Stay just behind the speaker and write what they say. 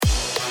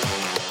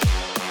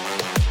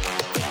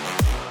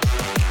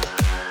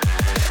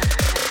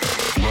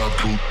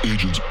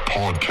Agents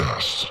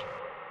Podcast.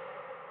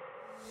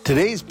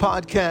 Today's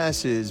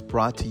podcast is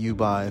brought to you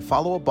by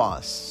Follow Up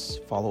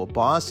Boss. Follow Up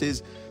Boss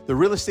is the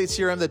real estate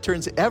CRM that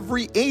turns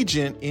every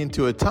agent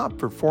into a top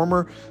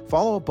performer.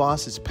 Follow Up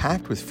Boss is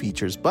packed with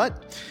features,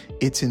 but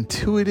it's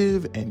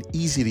intuitive and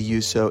easy to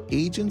use, so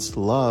agents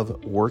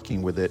love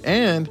working with it,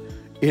 and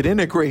it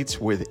integrates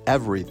with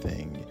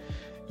everything.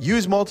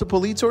 Use multiple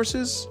lead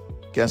sources?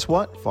 Guess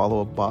what?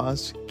 Follow Up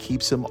Boss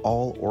keeps them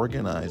all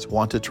organized.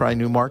 Want to try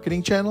new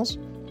marketing channels?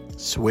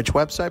 Switch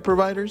website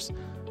providers?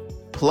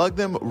 Plug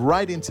them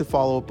right into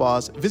Follow Up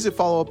Boss. Visit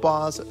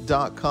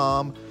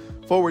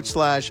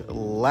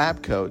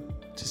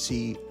followupboss.com/labcoat to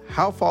see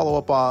how Follow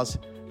Up Boss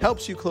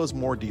helps you close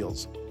more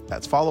deals.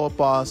 That's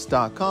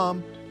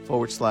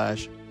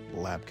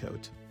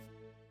followupboss.com/labcoat.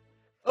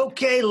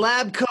 Okay,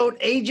 Lab Coat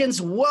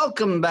agents,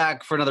 welcome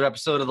back for another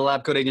episode of the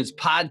Lab Coat Agents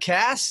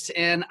Podcast.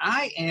 And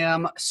I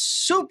am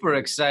super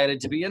excited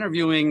to be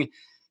interviewing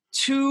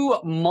two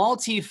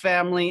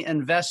multifamily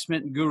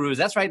investment gurus.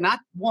 That's right, not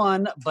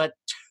one, but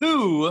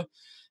two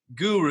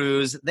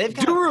gurus. They've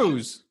got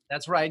gurus.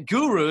 That's right,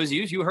 gurus.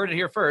 You heard it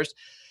here first.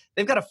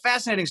 They've got a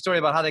fascinating story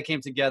about how they came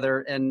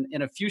together, and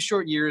in a few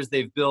short years,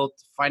 they've built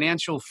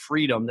financial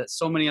freedom that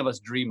so many of us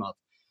dream of.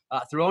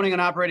 Through owning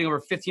and operating over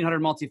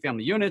 1,500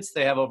 multifamily units,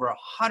 they have over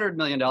 $100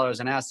 million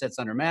in assets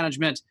under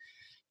management.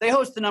 They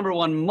host the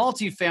 #1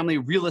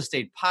 multifamily real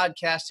estate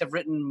podcast, have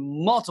written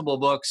multiple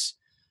books,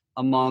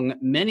 among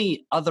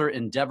many other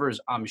endeavors,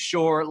 I'm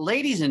sure.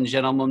 Ladies and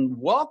gentlemen,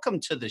 welcome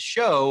to the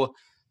show.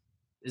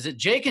 Is it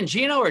Jake and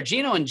Gino or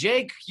Gino and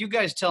Jake? You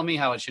guys tell me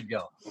how it should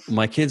go.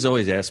 My kids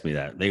always ask me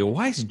that. They go,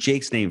 why is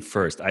Jake's name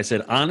first? I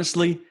said,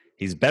 honestly,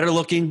 he's better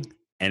looking.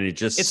 And it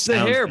just it's the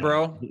hair,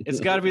 bro.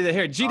 It's got to be the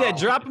hair. G-Dad,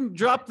 drop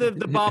the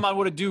bomb on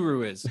what a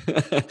duru is.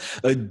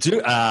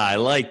 I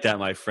like that,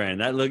 my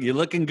friend. You're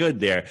looking good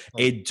there.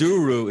 A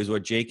duru is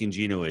what Jake and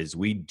Gino is.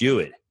 We do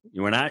it.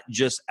 We're not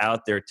just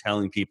out there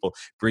telling people,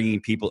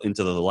 bringing people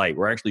into the light.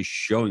 We're actually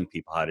showing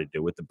people how to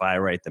do it, the buy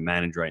right, the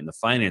manage right, and the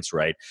finance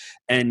right.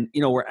 And,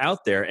 we're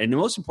out there. And the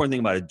most important thing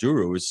about a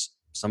duru is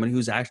somebody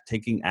who's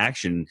taking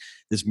action.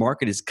 This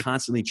market is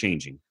constantly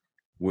changing.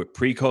 We're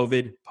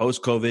pre-COVID,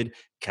 post-COVID,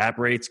 cap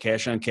rates,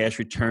 cash-on-cash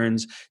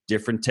returns,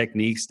 different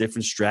techniques,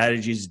 different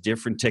strategies,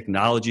 different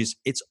technologies.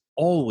 It's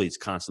always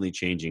constantly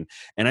changing.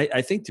 And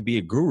I think to be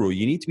a guru,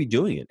 you need to be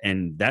doing it.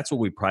 And that's what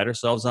we pride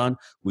ourselves on.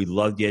 We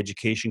love the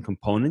education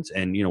component.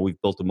 And,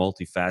 we've built a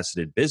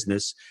multifaceted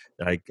business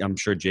that I'm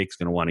sure Jake's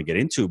going to want to get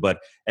into. But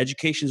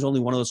education is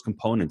only one of those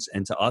components.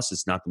 And to us,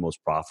 it's not the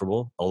most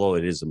profitable, although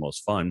it is the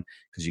most fun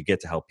because you get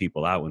to help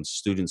people out. When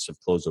students have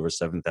closed over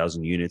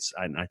 7,000 units,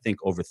 and I think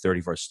over 30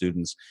 of our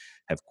students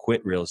have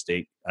quit real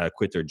estate,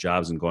 quit their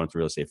jobs and gone into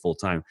real estate full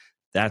time.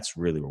 That's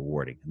really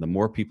rewarding. And the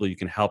more people you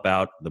can help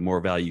out, the more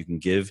value you can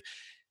give.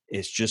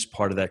 It's just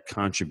part of that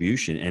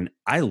contribution. And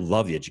I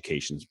love the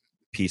education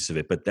piece of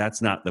it, but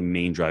that's not the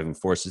main driving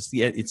force. It's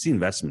the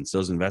investments.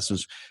 Those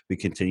investments, we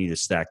continue to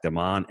stack them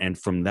on. And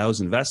from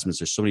those investments,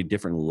 there's so many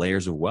different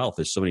layers of wealth.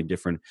 There's so many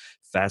different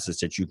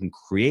facets that you can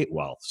create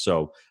wealth.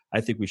 So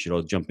I think we should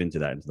all jump into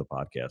that into the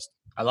podcast.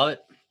 I love it.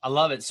 I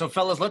love it. So,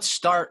 fellas, let's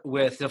start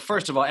with,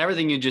 first of all,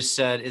 everything you just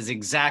said is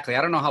exactly,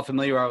 I don't know how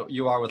familiar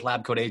you are with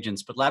Lab Coat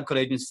Agents, but Lab Coat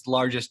Agents is the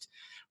largest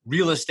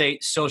real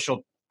estate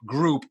social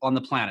group on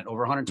the planet,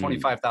 over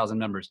 125,000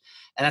 members.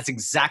 And that's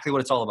exactly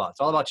what it's all about. It's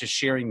all about just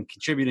sharing,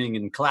 contributing,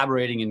 and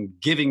collaborating and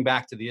giving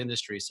back to the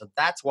industry. So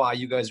that's why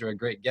you guys are a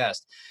great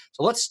guest.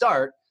 So let's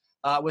start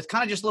with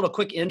kind of just a little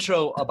quick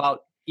intro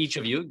about each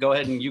of you. Go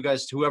ahead and you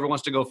guys, whoever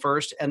wants to go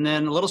first, and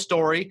then a little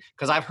story,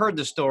 because I've heard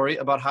the story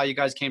about how you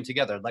guys came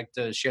together. I'd like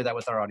to share that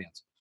with our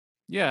audience.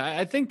 Yeah,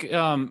 I think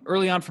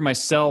early on for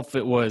myself,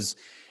 I was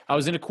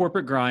in a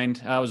corporate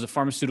grind. I was a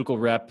pharmaceutical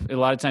rep. A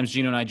lot of times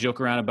Gino and I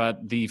joke around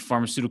about the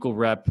pharmaceutical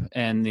rep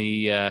and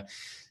the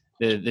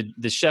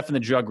chef and the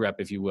drug rep,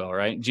 if you will,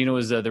 right? Gino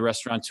was the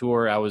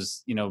restaurateur. I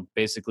was,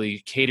 basically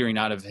catering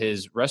out of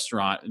his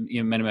restaurant,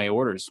 many of my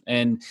orders.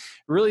 And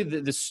really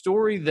the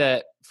story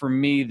that for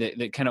me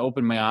that kind of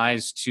opened my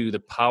eyes to the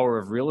power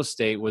of real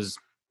estate was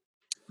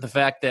the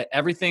fact that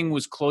everything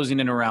was closing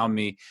in around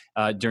me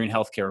during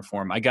healthcare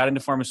reform. I got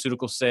into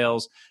pharmaceutical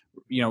sales,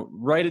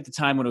 right at the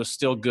time when it was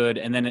still good,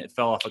 and then it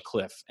fell off a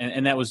cliff.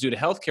 And that was due to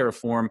healthcare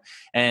reform,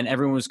 and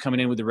everyone was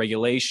coming in with the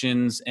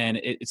regulations, and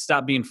it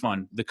stopped being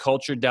fun. The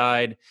culture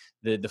died,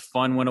 the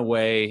fun went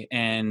away,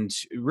 and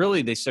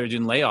really they started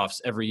doing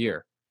layoffs every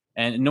year.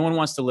 And no one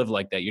wants to live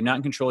like that. You're not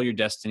in control of your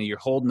destiny. You're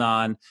holding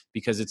on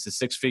because it's a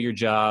 6-figure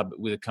job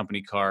with a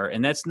company car,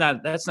 and that's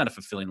not a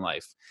fulfilling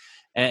life.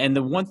 And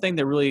the one thing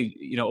that really,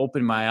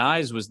 opened my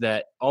eyes was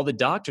that all the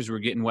doctors were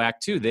getting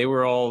whacked too. They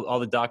were all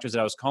the doctors that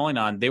I was calling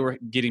on, they were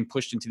getting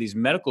pushed into these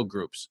medical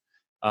groups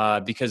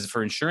because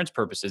for insurance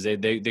purposes,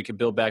 they could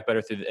build back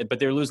better but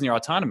they're losing their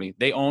autonomy.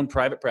 They own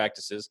private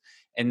practices,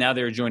 and now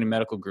they're joining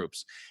medical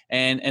groups.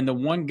 And the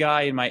one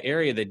guy in my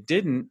area that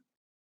didn't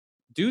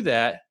do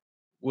that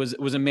was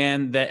a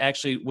man that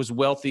actually was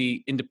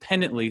wealthy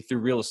independently through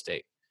real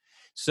estate.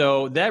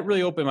 So that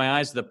really opened my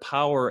eyes to the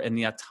power and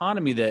the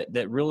autonomy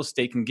that real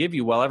estate can give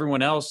you. While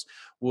everyone else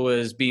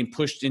was being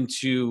pushed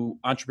into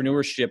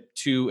entrepreneurship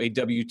to a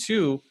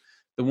W-2,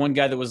 the one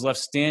guy that was left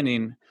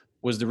standing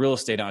was the real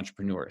estate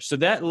entrepreneur. So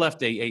that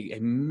left a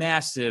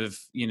massive,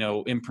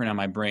 imprint on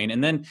my brain.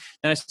 And then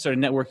I started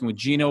networking with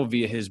Gino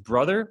via his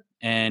brother.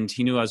 And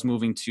he knew I was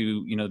moving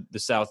to, the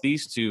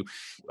Southeast to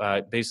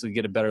basically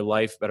get a better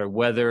life, better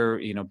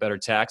weather, better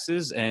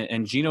taxes.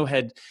 And Gino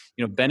had,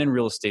 been in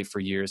real estate for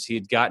years. He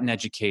had gotten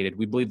educated.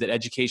 We believe that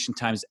education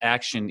times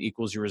action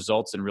equals your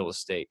results in real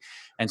estate.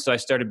 And so I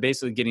started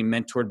basically getting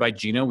mentored by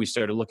Gino. We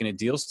started looking at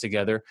deals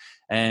together,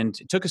 and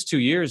it took us 2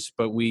 years,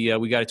 but we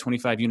got a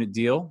 25-unit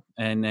deal.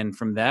 And then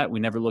from that, we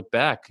never looked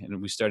back,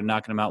 and we started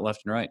knocking them out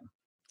left and right.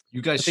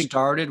 You guys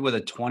started with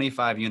a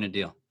 25-unit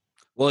deal.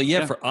 Well,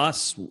 yeah, for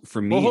us,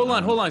 for me.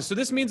 Well, hold on. So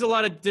this means a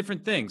lot of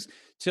different things.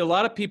 To a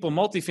lot of people,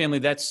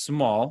 multifamily, that's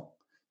small.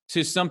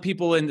 To some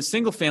people in the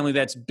single family,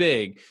 that's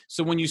big.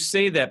 So when you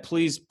say that,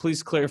 please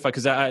clarify,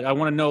 because I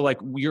want to know, like,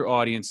 your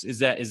audience, is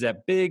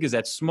that big? Is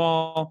that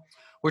small?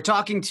 We're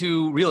talking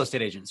to real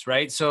estate agents,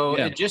 right?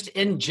 So just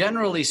in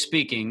generally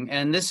speaking,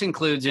 and this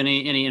includes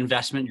any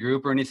investment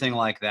group or anything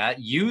like that,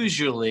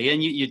 usually,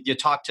 and you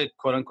talk to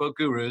quote unquote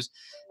gurus,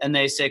 and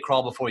they say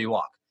crawl before you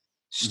walk.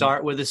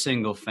 Start with a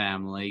single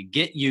family,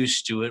 get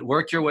used to it,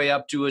 work your way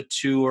up to a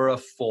 2 or a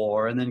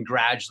 4, and then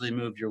gradually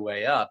move your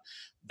way up.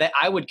 That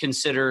I would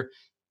consider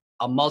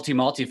a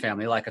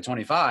multi-family, like a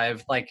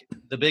 25, like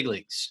the big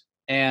leagues.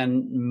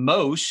 And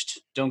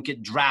most don't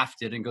get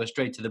drafted and go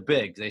straight to the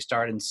big. They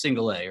start in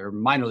single A or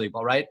minor league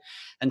ball, right?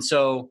 And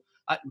so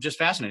just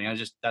fascinating. I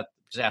just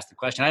asked the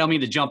question. I don't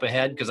mean to jump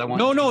ahead because I want.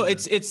 No.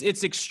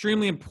 It's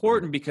extremely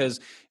important because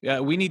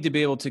we need to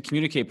be able to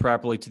communicate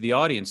properly to the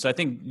audience. So I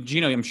think,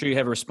 Gino, I'm sure you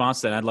have a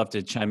response to that. I'd love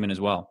to chime in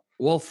as well.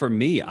 Well, for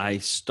me, I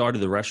started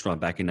the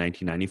restaurant back in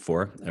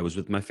 1994. I was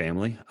with my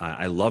family.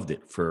 I loved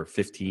it for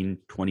 15,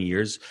 20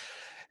 years.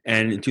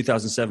 And in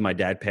 2007, my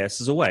dad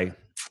passes away.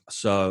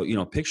 So,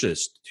 picture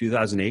this,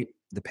 2008,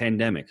 the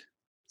pandemic.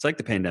 It's like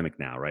the pandemic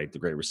now, right? The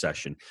Great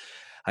Recession.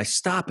 I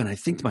stop and I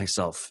think to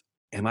myself,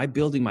 am I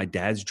building my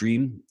dad's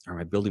dream or am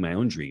I building my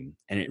own dream?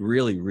 And it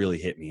really, really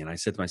hit me. And I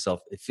said to myself,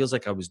 it feels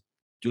like I was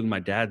doing my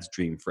dad's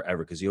dream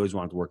forever because he always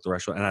wanted to work the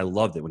restaurant. And I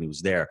loved it when he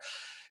was there.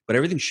 But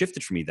everything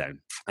shifted for me then.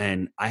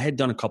 And I had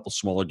done a couple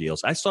smaller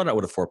deals. I started out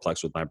with a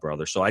 4-plex with my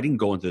brother. So I didn't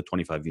go into the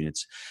 25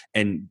 units.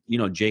 And,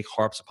 Jake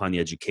harps upon the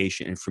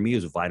education. And for me, it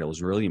was vital. It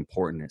was really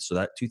important. So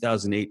that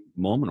 2008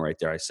 moment right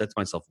there, I said to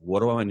myself,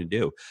 what do I want to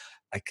do?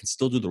 I can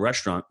still do the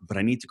restaurant, but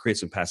I need to create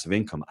some passive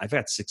income. I've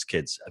got 6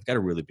 kids. I've got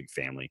a really big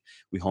family.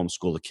 We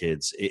homeschool the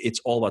kids.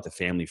 It's all about the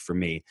family for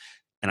me.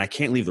 And I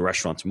can't leave the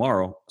restaurant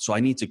tomorrow. So I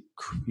need to,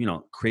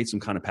 create some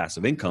kind of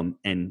passive income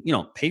and,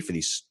 pay for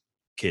these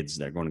kids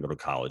that are going to go to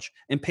college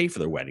and pay for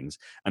their weddings.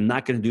 I'm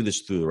not going to do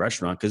this through the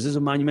restaurant because there's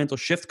a monumental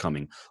shift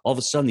coming. All of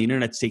a sudden, the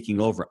internet's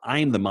taking over. I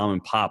am the mom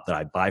and pop that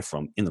I buy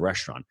from in the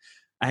restaurant.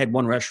 I had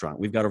one restaurant.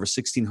 We've got over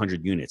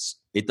 1,600 units.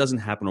 It doesn't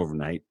happen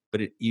overnight,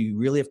 but you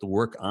really have to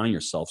work on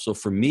yourself. So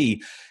for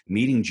me,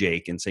 meeting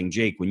Jake and saying,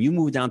 Jake, when you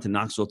move down to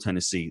Knoxville,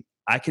 Tennessee,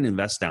 I can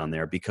invest down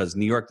there because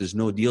New York, there's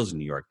no deals in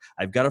New York.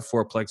 I've got a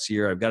 4-plex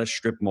here. I've got a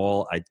strip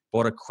mall. I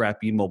bought a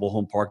crappy mobile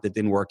home park that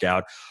didn't work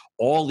out.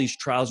 All these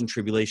trials and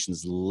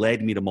tribulations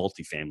led me to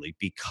multifamily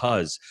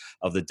because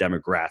of the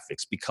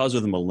demographics, because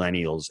of the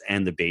millennials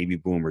and the baby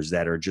boomers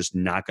that are just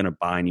not going to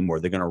buy anymore.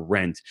 They're going to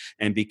rent.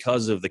 And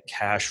because of the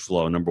cash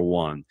flow, number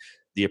 1,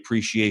 the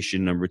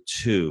appreciation, number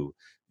 2,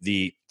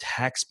 the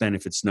tax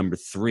benefits, number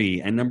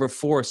 3, and number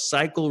 4,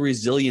 cycle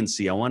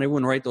resiliency. I want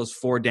everyone to write those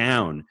 4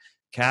 down.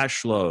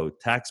 Cash flow,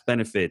 tax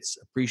benefits,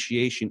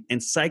 appreciation,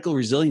 and cycle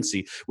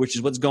resiliency, which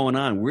is what's going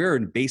on. We're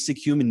in basic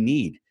human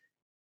need.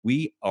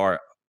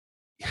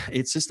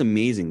 It's just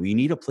amazing. You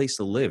need a place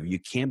to live. You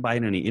can't buy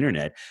it on the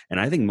internet. And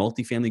I think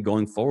multifamily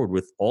going forward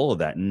with all of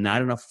that,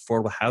 not enough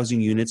affordable housing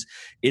units,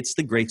 it's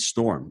the great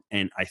storm.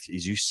 And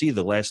as you see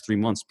the last 3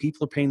 months,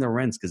 people are paying their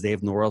rents because they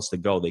have nowhere else to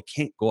go. They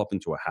can't go up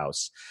into a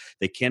house.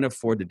 They can't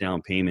afford the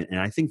down payment.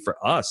 And I think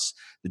for us,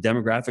 the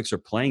demographics are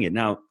playing it.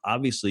 Now,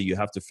 obviously, you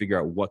have to figure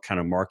out what kind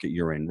of market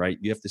you're in, right?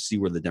 You have to see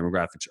where the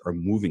demographics are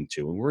moving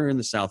to. And we're in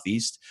the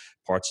Southeast,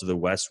 parts of the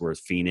West, where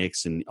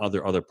Phoenix and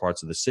other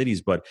parts of the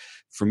cities. But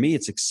for me,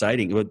 it's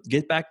exciting. But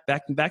get back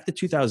to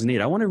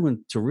 2008. I want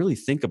everyone to really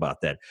think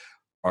about that.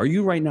 Are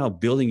you right now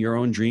building your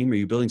own dream or are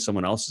you building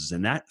someone else's?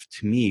 And that,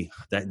 to me,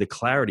 that the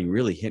clarity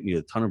really hit me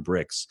with a ton of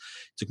bricks.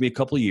 It took me a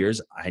couple of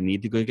years. I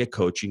needed to go get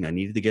coaching. I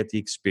needed to get the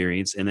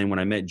experience. And then when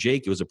I met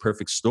Jake, it was a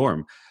perfect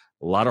storm.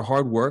 A lot of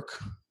hard work.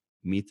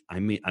 I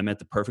met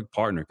the perfect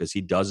partner because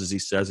he does as he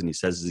says and he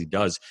says as he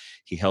does.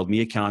 He held me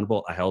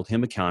accountable. I held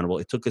him accountable.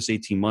 It took us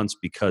 18 months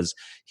because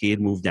he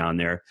had moved down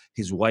there.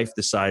 His wife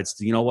decides,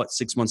 you know what,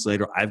 6 months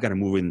later, I've got to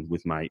move in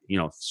with my,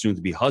 soon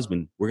to be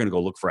husband. We're going to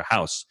go look for a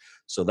house.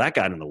 So that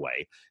got in the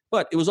way.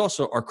 But it was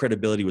also our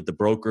credibility with the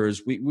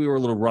brokers. We were a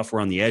little rough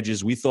around the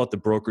edges. We thought the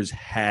brokers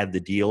had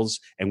the deals,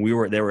 and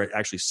they were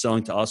actually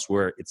selling to us,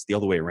 where it's the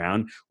other way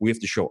around. We have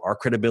to show our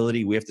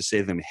credibility. We have to say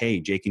to them,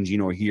 hey, Jake and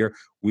Gino are here.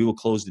 We will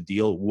close the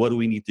deal. What do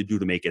we need to do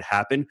to make it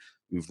happen?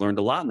 We've learned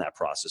a lot in that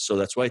process. So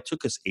that's why it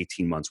took us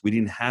 18 months. We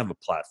didn't have a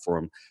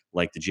platform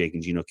like the Jake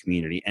and Gino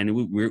community. And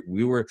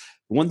we were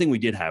one thing we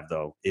did have,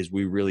 though, is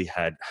we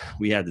had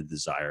the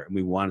desire, and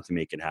we wanted to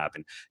make it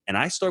happen. And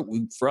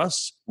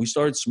we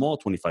started small,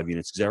 25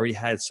 units, because I already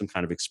had some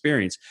kind of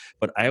experience.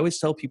 But I always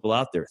tell people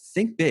out there,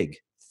 think big,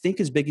 think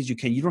as big as you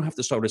can. You don't have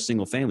to start with a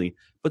single family,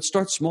 but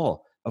start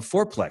small. A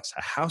fourplex,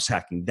 a house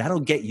hacking,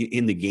 that'll get you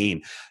in the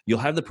game. You'll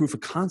have the proof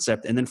of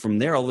concept. And then from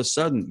there, all of a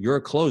sudden, you're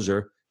a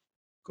closer.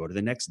 Go to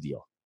the next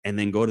deal, and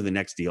then go to the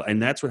next deal.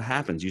 And that's what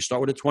happens. You start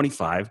with a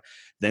 25,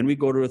 then we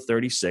go to a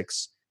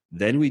 36,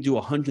 then we do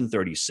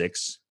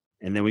 136,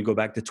 and then we go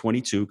back to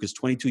 22, because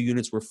 22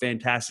 units were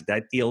fantastic.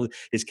 That deal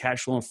is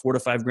cash flowing $4,000 to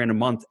 $5,000 a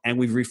month, and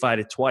we've refied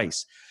it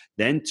twice.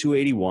 Then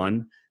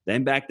 281,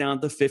 then back down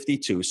to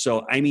 52.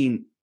 So, I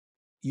mean,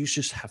 you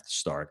just have to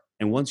start.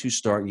 And once you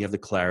start, you have the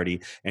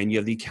clarity and you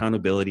have the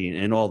accountability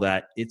and all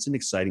that. It's an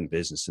exciting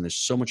business, and there's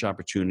so much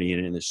opportunity in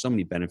it, and there's so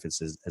many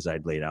benefits as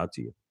I'd laid out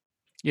to you.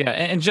 Yeah.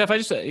 And Jeff,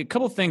 a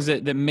couple of things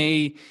that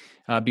may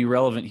be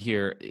relevant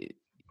here.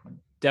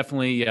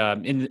 Definitely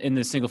in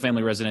the single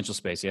family residential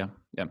space. Yeah.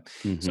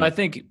 Mm-hmm. So I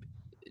think,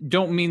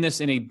 don't mean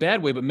this in a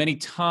bad way, but many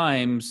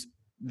times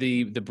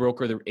the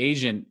broker, the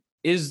agent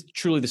is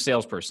truly the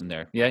salesperson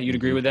there. Yeah. You'd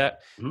agree with that?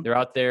 Mm-hmm. They're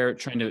out there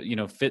trying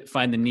to,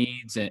 find the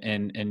needs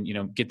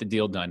and get the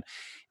deal done.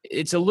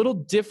 It's a little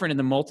different in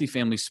the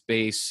multifamily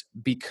space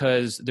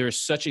because there's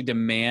such a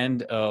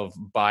demand of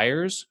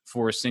buyers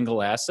for a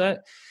single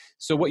asset.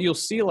 So what you'll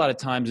see a lot of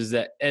times is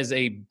that as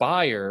a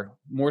buyer,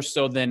 more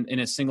so than in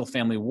a single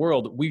family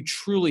world, we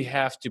truly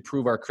have to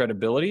prove our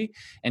credibility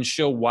and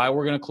show why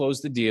we're going to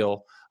close the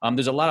deal.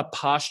 There's a lot of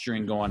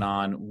posturing going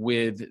on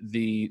with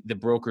the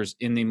brokers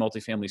in the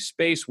multifamily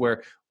space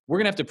where we're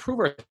going to have to prove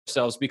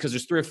ourselves because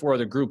there's 3 or 4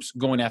 other groups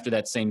going after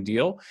that same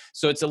deal.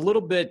 So it's a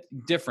little bit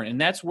different.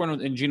 And that's when,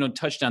 and Gino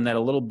touched on that a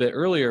little bit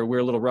earlier, we're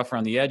a little rough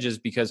around the edges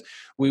because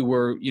we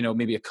were,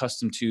 maybe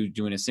accustomed to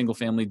doing a single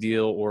family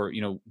deal or,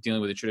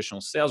 dealing with a traditional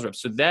sales rep.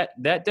 So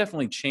that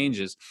definitely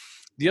changes.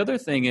 The other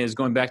thing is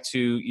going back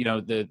to,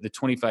 the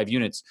 25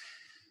 units.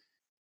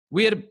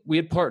 We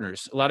had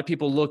partners. A lot of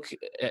people look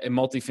at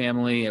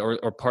multifamily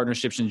or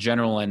partnerships in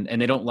general, and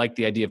they don't like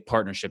the idea of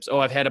partnerships. Oh,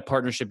 I've had a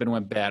partnership and it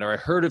went bad. Or I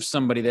heard of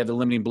somebody, they have the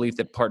limiting belief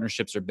that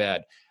partnerships are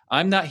bad.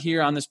 I'm not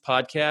here on this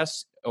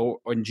podcast,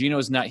 or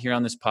Gino's not here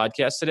on this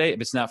podcast today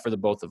if it's not for the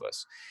both of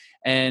us.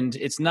 And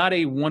it's not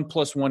a 1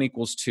 + 1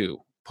 = 2.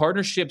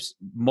 Partnerships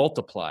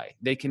multiply.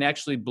 They can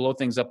actually blow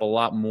things up a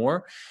lot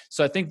more.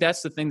 So I think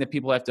that's the thing that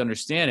people have to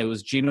understand. It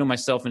was Gino,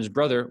 myself, and his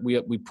brother. We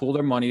pooled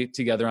our money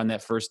together on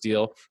that first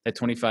deal, that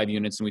 25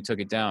 units, and we took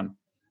it down.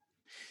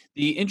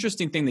 The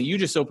interesting thing that you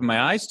just opened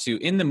my eyes to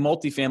in the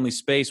multifamily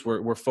space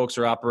where folks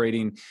are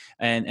operating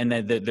and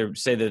they're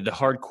say that the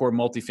hardcore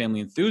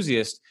multifamily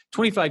enthusiast,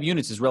 25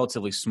 units is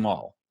relatively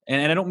small.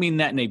 And I don't mean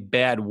that in a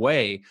bad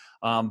way,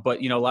 but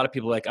a lot of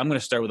people are like, I'm going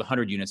to start with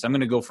 100 units. I'm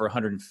going to go for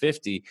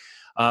 150.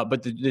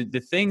 But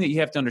the thing that you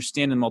have to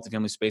understand in the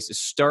multifamily space is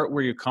start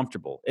where you're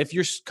comfortable. If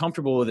you're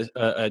comfortable with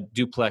a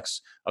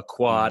duplex, a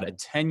quad, a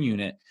 10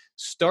 unit,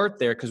 start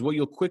there, because what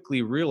you'll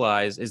quickly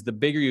realize is the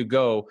bigger you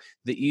go,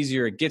 the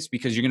easier it gets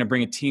because you're going to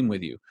bring a team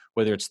with you,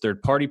 whether it's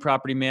third-party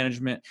property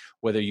management,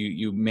 whether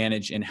you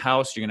manage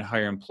in-house, you're going to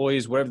hire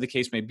employees, whatever the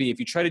case may be. If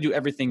you try to do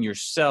everything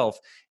yourself,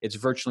 it's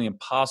virtually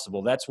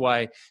impossible. That's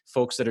why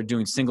folks that are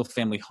doing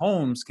single-family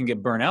homes can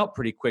get burnt out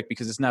pretty quick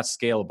because it's not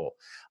scalable.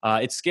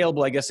 It's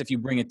scalable, I guess, if you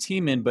bring a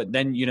team in, but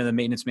then, the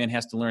maintenance man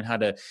has to learn how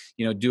to,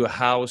 do a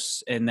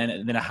house and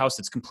then a house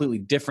that's completely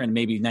different,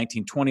 maybe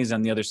 1920s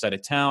on the other side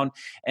of town.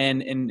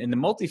 And in the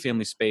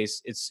multifamily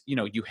space, it's,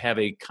 you have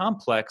a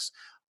complex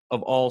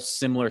of all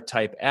similar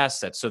type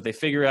assets. So if they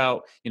figure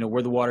out,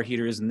 where the water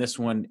heater is in this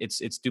one, it's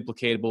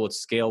duplicatable,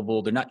 it's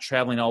scalable. They're not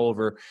traveling all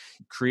over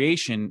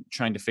creation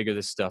trying to figure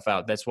this stuff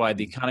out. That's why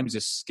the economies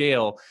of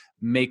scale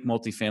make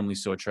multifamily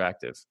so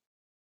attractive.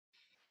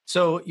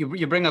 So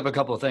you bring up a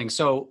couple of things.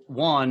 So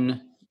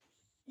one,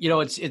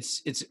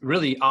 it's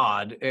really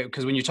odd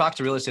because when you talk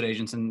to real estate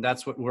agents, and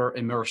that's what we're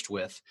immersed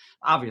with,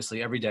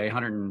 obviously every day,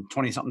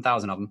 120 something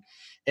thousand of them.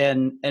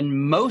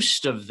 And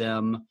most of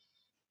them,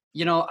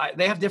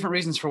 they have different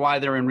reasons for why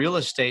they're in real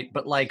estate,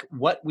 but like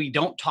what we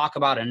don't talk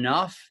about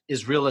enough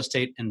is real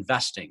estate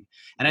investing.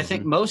 And I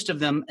think most of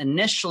them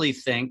initially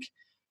think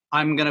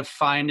I'm going to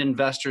find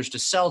investors to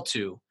sell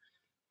to,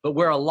 but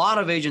where a lot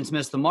of agents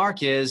miss the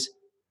mark is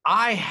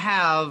I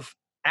have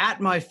at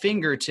my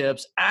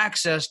fingertips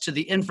access to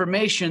the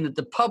information that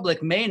the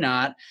public may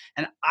not,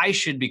 and I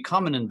should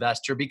become an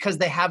investor because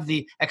they have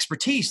the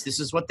expertise. This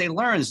is what they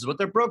learn. This is what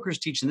their brokers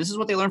teach, and this is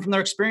what they learn from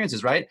their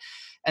experiences, right?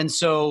 And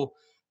so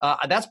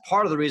that's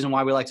part of the reason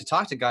why we like to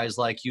talk to guys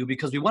like you,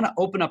 because we want to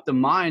open up the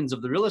minds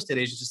of the real estate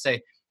agents to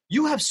say,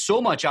 you have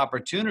so much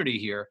opportunity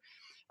here.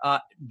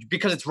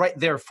 because it's right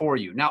there for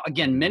you. Now,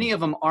 again, many of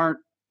them aren't,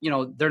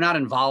 they're not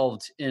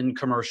involved in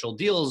commercial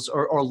deals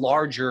or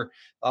larger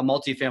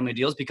multifamily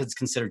deals because it's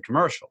considered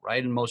commercial,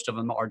 right? And most of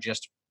them are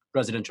just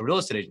residential real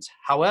estate agents.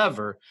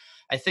 However,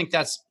 I think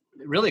that's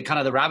really kind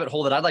of the rabbit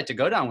hole that I'd like to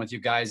go down with you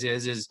guys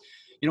is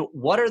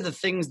what are the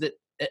things that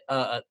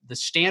the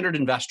standard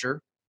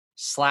investor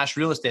 /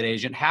 real estate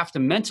agent have to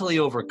mentally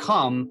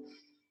overcome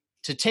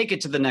to take it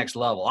to the next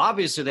level?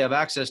 Obviously, they have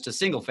access to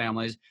single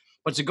families,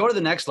 but to go to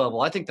the next level,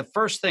 I think the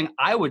first thing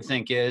I would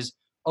think is,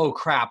 oh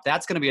crap,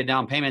 that's going to be a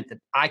down payment that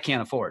I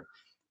can't afford.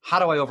 How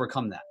do I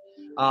overcome that?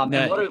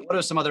 And what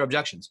are some other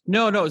objections?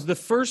 No. The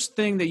first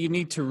thing that you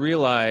need to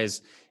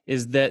realize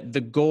is that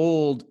the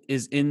gold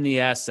is in the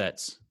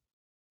assets.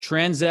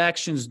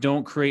 Transactions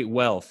don't create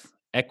wealth.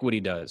 Equity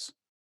does.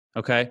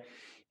 Okay.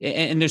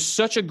 And there's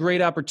such a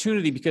great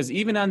opportunity because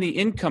even on the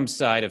income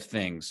side of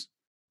things,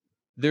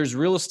 there's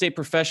real estate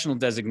professional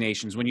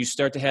designations. When you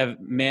start to have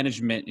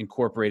management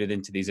incorporated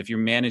into these, if you're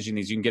managing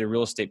these, you can get a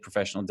real estate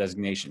professional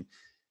designation.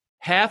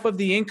 Half of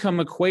the income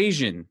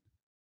equation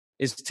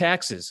is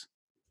taxes.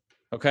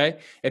 Okay.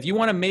 If you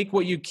want to make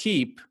what you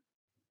keep,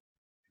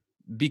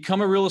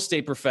 become a real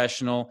estate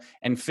professional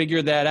and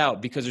figure that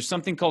out, because there's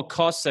something called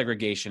cost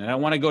segregation. And I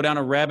want to go down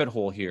a rabbit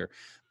hole here.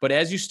 But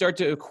as you start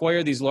to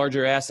acquire these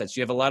larger assets,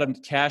 you have a lot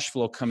of cash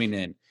flow coming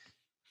in.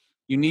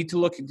 You need to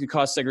look at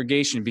cost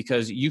segregation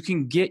because you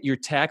can get your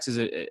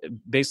taxes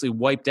basically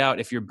wiped out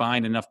if you're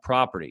buying enough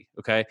property.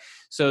 Okay.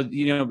 So, and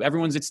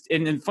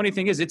the funny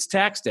thing is it's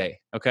tax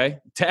day. Okay.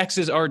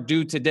 Taxes are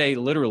due today,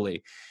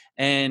 literally.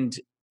 And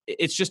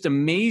it's just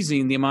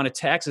amazing the amount of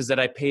taxes that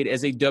I paid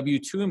as a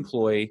W-2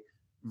 employee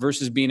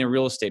versus being a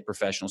real estate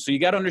professional. So you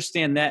got to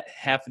understand that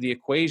half of the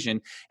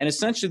equation. And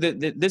essentially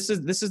this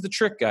is the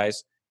trick,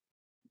 guys.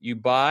 You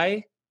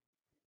buy,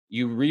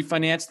 you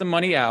refinance the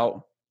money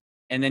out,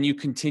 and then you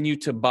continue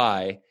to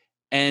buy.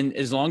 And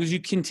as long as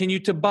you continue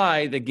to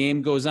buy, the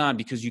game goes on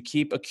because you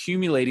keep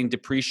accumulating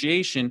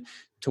depreciation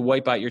to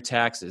wipe out your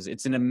taxes.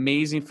 It's an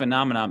amazing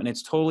phenomenon, and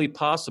it's totally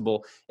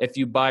possible if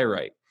you buy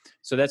right.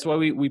 So that's why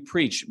we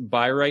preach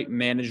buy right,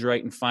 manage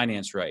right, and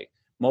finance right.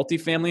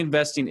 Multifamily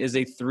investing is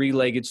a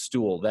three-legged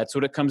stool. That's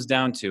what it comes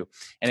down to.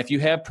 And if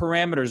you have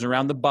parameters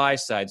around the buy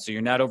side, so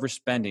you're not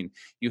overspending,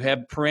 you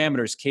have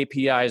parameters,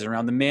 KPIs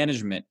around the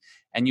management,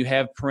 and you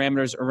have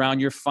parameters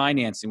around your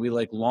financing. We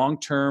like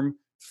long-term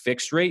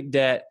fixed rate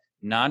debt,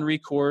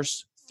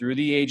 non-recourse through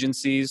the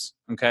agencies,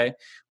 okay?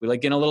 We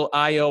like getting a little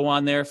IO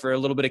on there for a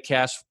little bit of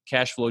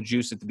cash flow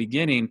juice at the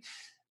beginning.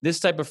 This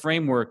type of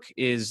framework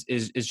is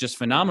just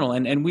phenomenal.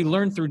 And we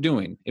learned through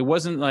doing. It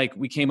wasn't like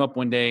we came up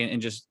one day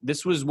and just,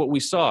 this was what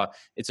we saw.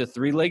 It's a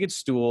three-legged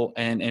stool.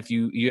 And if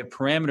you have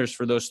parameters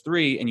for those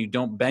three and you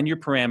don't bend your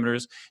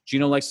parameters,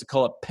 Gino likes to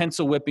call it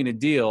pencil whipping a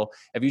deal.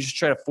 If you just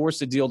try to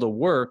force a deal to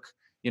work,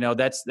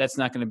 that's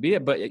not going to be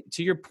it. But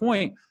to your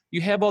point, you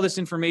have all this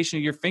information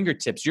at your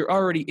fingertips. You're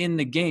already in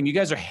the game. You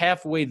guys are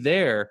halfway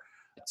there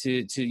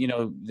to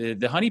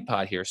the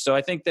honeypot here. So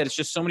I think that it's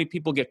just so many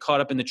people get caught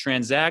up in the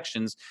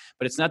transactions,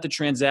 but it's not the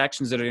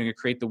transactions that are going to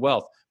create the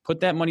wealth.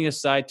 Put that money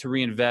aside to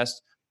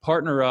reinvest,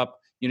 partner up.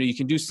 You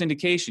can do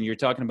syndication. You're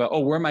talking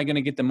about, where am I going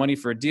to get the money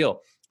for a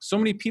deal? So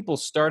many people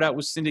start out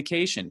with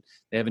syndication.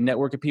 They have a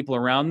network of people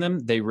around them.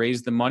 They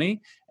raise the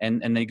money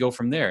and they go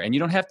from there. And you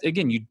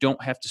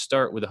don't have to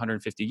start with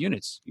 150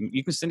 units.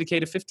 You can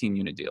syndicate a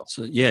 15-unit deal.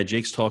 So yeah,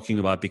 Jake's talking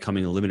about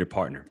becoming a limited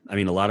partner. I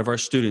mean, a lot of our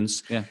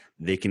students,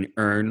 they can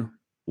earn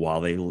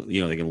while they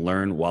can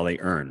learn while they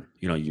earn.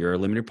 You're a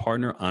limited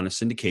partner on a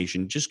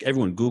syndication. Just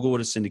everyone Google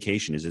what a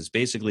syndication is. It's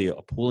basically a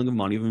pooling of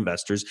money of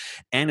investors.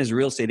 And as a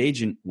real estate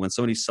agent, when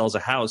somebody sells a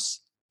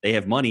house, they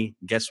have money.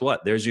 Guess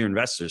what? There's your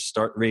investors.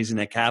 Start raising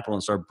that capital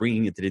and start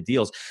bringing it to the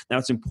deals. Now,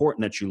 it's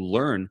important that you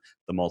learn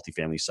the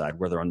multifamily side,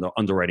 whether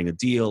underwriting a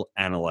deal,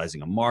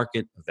 analyzing a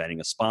market, vetting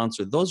a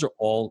sponsor. Those are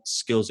all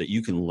skills that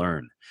you can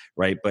learn,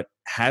 right? But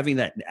having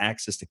that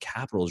access to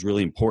capital is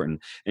really important.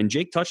 And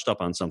Jake touched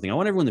up on something. I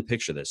want everyone to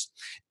picture this.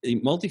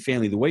 In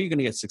multifamily, the way you're going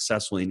to get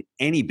successful in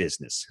any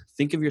business,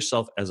 think of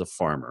yourself as a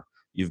farmer.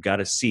 You've got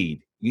a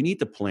seed. You need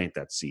to plant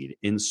that seed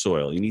in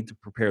soil. You need to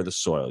prepare the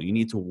soil. You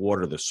need to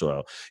water the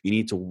soil. You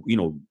need to,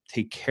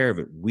 take care of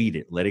it, weed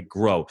it, let it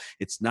grow.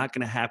 It's not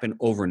going to happen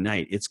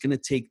overnight. It's going to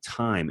take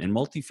time. And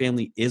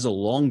multifamily is a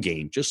long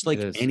game, just like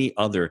any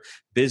other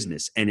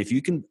business. And if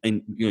you can,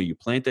 you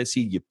plant that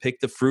seed, you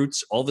pick the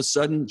fruits, all of a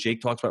sudden,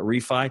 Jake talks about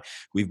refi.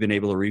 We've been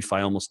able to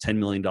refi almost $10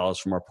 million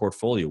from our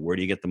portfolio. Where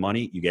do you get the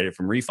money? You get it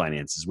from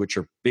refinances, which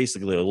are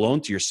basically a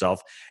loan to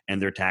yourself and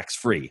they're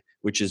tax-free,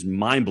 which is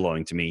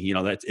mind-blowing to me.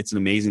 It's an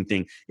amazing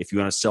thing. If you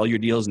want to sell your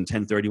deals in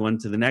 1031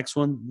 to the next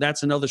one,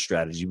 that's another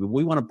strategy. But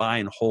we want to buy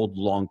and hold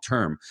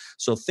long-term.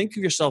 So think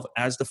of yourself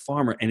as the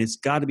farmer, and it's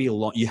got to be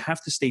you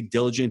have to stay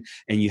diligent,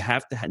 and you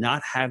have to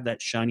not have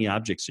that shiny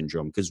object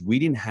syndrome, because we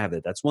didn't have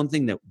it. That's one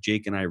thing that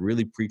Jake and I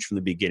really preach from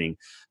the beginning.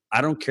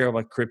 I don't care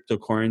about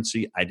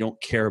cryptocurrency. I don't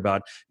care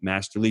about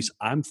master lease.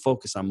 I'm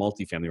focused on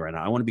multifamily right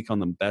now. I want to become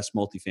the best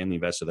multifamily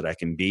investor that I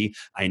can be.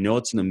 I know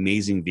it's an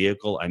amazing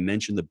vehicle. I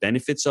mentioned the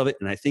benefits of it.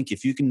 And I think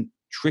if you can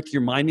trick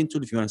your mind into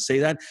it, if you want to say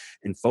that,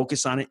 and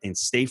focus on it and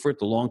stay for it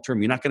the long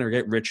term, you're not going to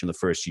get rich in the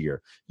first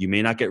year. You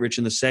may not get rich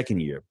in the second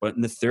year, but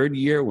in the third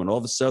year, when all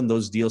of a sudden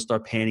those deals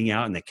start panning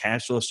out and the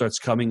cash flow starts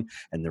coming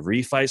and the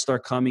refis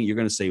start coming, you're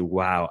going to say,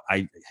 wow,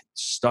 I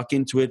stuck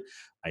into it.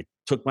 I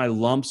took my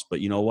lumps, but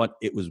you know what?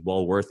 It was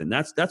well worth it. And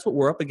that's what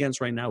we're up against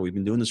right now. We've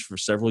been doing this for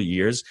several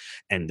years,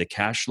 and the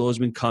cash flow has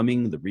been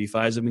coming. The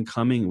refis have been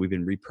coming. We've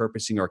been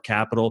repurposing our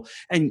capital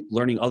and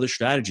learning other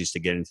strategies to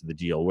get into the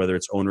deal, whether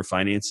it's owner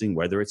financing,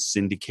 whether it's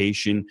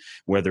syndication,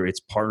 whether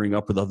it's partnering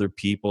up with other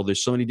people.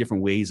 There's so many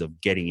different ways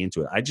of getting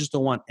into it. I just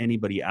don't want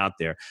anybody out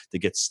there to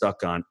get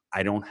stuck on,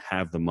 I don't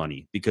have the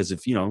money. Because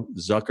if,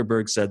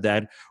 Zuckerberg said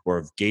that, or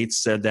if Gates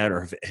said that,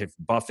 or if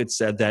Buffett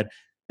said that,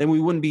 then we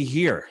wouldn't be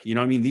here. You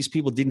know what I mean? These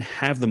people didn't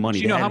have the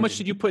money. How much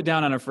did you put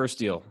down on our first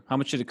deal? How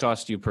much did it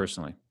cost you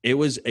personally? It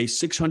was a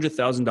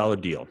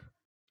 $600,000 deal.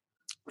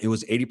 It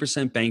was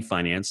 80% bank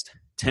financed,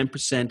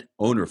 10%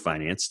 owner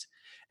financed,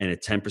 and a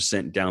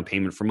 10% down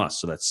payment from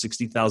us. So that's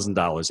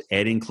 $60,000.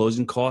 Adding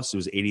closing costs, it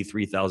was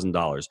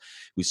 $83,000.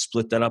 We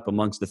split that up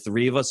amongst the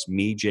three of us,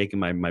 me, Jake,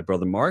 and my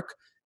brother Mark,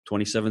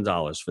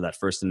 $27 for that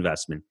first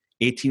investment.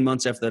 18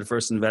 months after that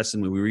first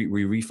investment, we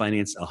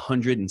refinanced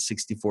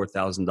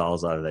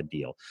 $164,000 out of that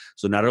deal.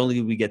 So not only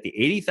did we get the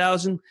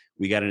 $80,000,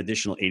 we got an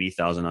additional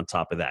 $80,000 on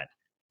top of that.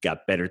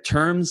 Got better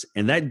terms,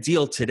 and that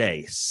deal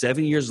today,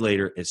 7 years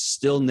later, is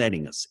still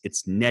netting us.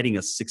 It's netting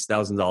us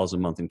 $6,000 a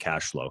month in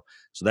cash flow.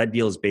 So that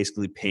deal is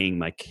basically paying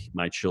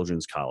my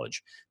children's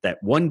college. That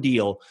one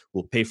deal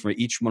will pay for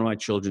each one of my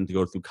children to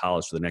go through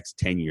college for the next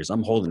 10 years.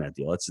 I'm holding that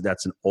deal.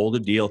 That's an older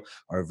deal,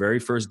 our very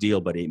first deal,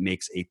 but it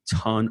makes a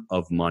ton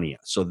of money.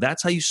 So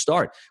that's how you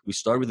start. We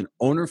started with an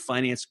owner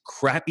finance,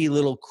 crappy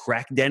little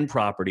crack den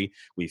property.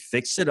 We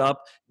fixed it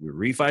up. We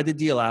refied the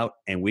deal out,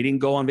 and we didn't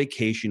go on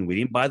vacation. We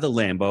didn't buy the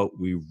Lambo.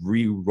 We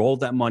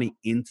re-rolled that money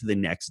into the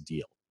next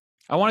deal.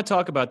 I want to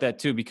talk about that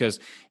too, because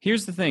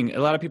here's the thing. A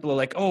lot of people are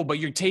like, oh, but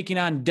you're taking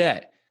on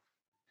debt.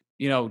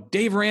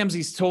 Dave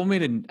Ramsey's told me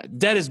that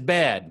debt is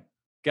bad.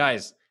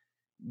 Guys,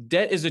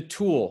 debt is a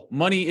tool.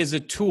 Money is a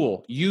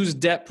tool. Use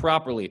debt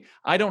properly.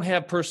 I don't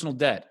have personal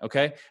debt,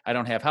 okay? I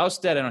don't have house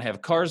debt. I don't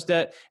have cars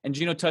debt. And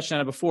Gino touched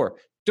on it before.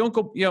 Don't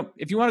go,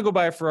 if you want to go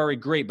buy a Ferrari,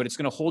 great, but it's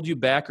going to hold you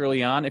back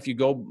early on. If you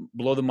go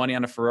blow the money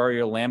on a Ferrari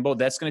or Lambo,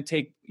 that's going to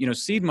take,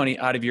 seed money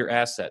out of your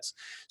assets.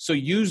 So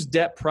use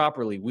debt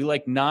properly. We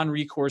like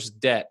non-recourse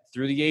debt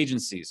through the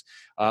agencies.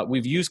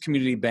 We've used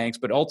community banks,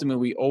 but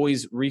ultimately we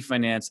always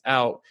refinance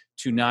out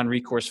to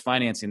non-recourse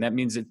financing. That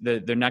means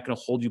that they're not going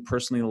to hold you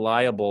personally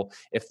liable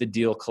if the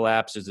deal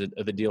collapses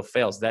or the deal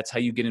fails. That's how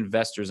you get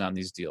investors on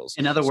these deals.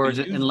 In other words,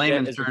 in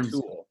layman's terms,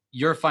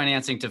 you're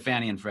financing to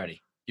Fannie and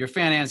Freddie. You're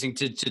financing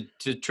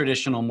to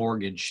traditional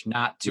mortgage,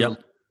 not to.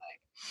 Yep.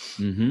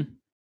 Mm-hmm.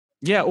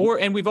 Yeah,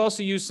 and we've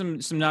also used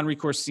some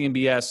non-recourse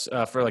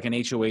CMBS for like an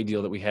HOA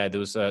deal that we had. There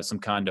was some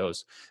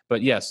condos,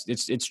 but yes,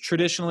 it's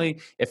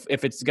traditionally if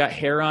it's got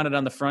hair on it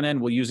on the front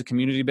end, we'll use a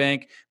community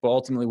bank, but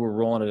ultimately we're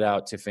rolling it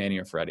out to Fannie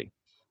or Freddie.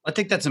 I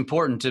think that's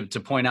important to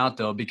point out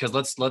though, because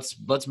let's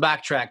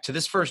backtrack to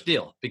this first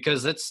deal,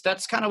 because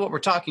that's kind of what we're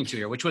talking to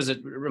here. Which was a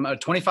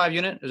 25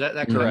 unit? Is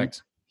that correct?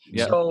 Mm-hmm.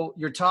 Yeah. So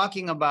you're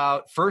talking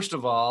about, first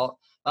of all,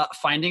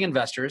 finding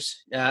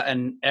investors,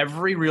 and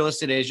every real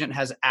estate agent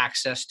has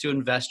access to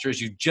investors.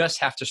 You just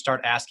have to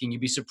start asking.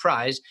 You'd be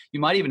surprised. You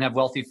might even have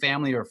wealthy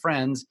family or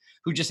friends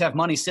who just have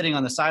money sitting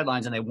on the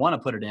sidelines and they want to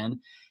put it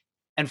in.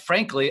 And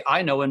frankly,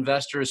 I know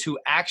investors who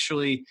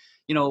actually,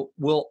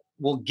 will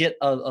get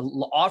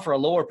offer a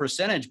lower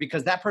percentage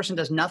because that person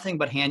does nothing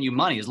but hand you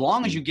money. As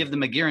long as you give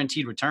them a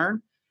guaranteed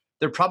return,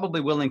 they're probably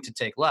willing to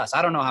take less.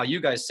 I don't know how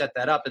you guys set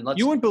that up. And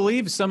you wouldn't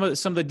believe some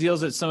of the deals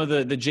that some of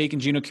the Jake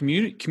and Gino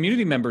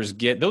community members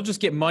get. They'll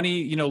just get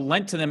money,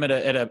 lent to them at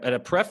a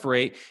pref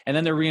rate, and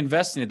then they're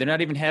reinvesting it. They're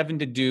not even having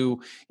to do,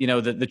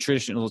 the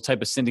traditional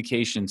type of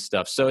syndication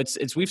stuff. So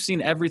we've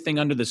seen everything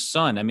under the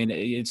sun. I mean,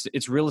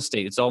 it's real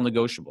estate. It's all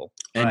negotiable.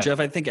 And right. Jeff,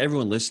 I think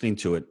everyone listening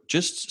to it,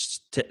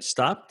 just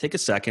stop, take a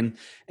second,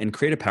 and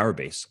create a power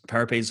base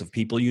of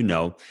people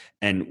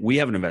And we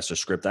have an investor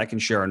script. I can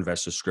share our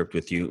investor script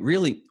with you.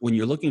 Really, when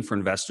you're looking for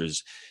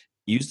investors,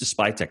 use the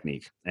SPY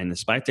technique. And the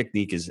SPY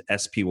technique is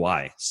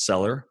SPY,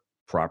 seller,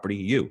 property,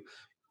 you.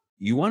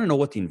 You want to know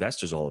what the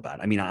investor's all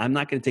about. I mean, I'm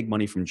not going to take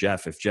money from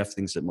Jeff if Jeff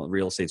thinks that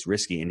real estate's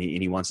risky and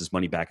he wants his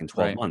money back in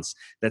 12 months.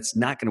 That's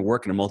not going to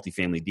work in a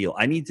multifamily deal.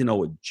 I need to know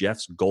what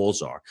Jeff's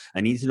goals are. I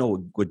need to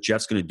know what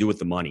Jeff's going to do with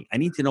the money. I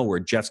need to know where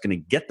Jeff's going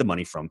to get the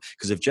money from.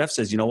 Because if Jeff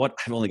says, you know what,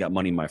 I've only got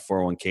money in my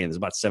 401k and there's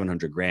about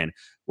 $700,000.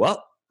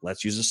 Well,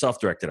 let's use a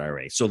self-directed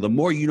IRA. So the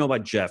more you know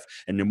about Jeff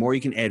and the more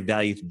you can add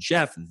value to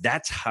Jeff,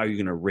 that's how you're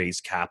going to raise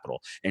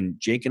capital. And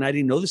Jake and I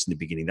didn't know this in the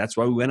beginning. That's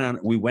why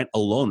we went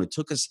alone. It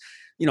took us,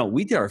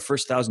 we did our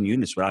first 1,000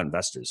 units without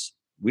investors.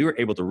 We were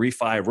able to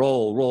refi,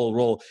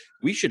 roll.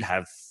 We should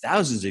have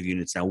thousands of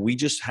units now. We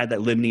just had that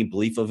limiting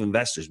belief of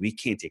investors. We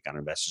can't take on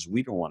investors.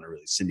 We don't want to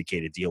really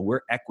syndicate a deal.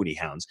 We're equity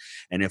hounds.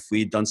 And if we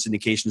had done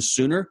syndication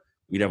sooner,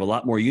 we'd have a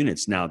lot more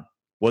units. Now,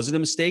 was it a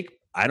mistake?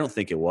 I don't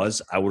think it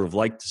was. I would have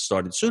liked to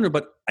start it sooner,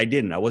 but I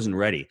didn't. I wasn't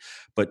ready.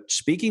 But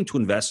speaking to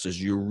investors,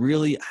 you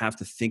really have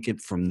to think it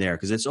from there,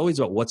 because it's always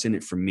about what's in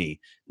it for me.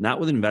 Not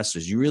with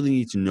investors. You really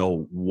need to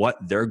know what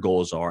their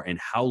goals are and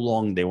how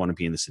long they want to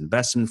be in this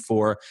investment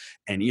for,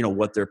 and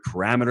what their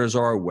parameters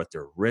are, what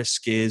their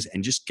risk is,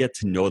 and just get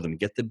to know them,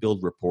 get to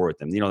build rapport with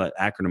them. That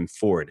acronym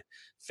FORD: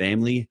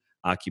 family,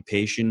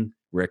 occupation,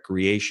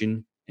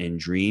 recreation, and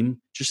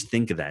dream. Just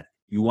think of that.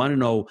 You want to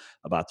know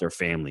about their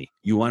family.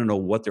 You want to know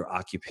what their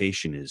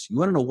occupation is. You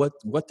want to know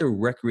what their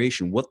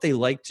recreation, what they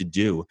like to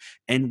do,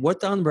 and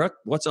what's on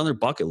their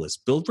bucket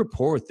list. Build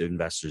rapport with the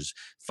investors.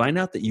 Find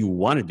out that you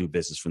want to do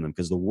business from them,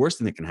 because the worst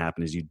thing that can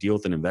happen is you deal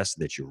with an investor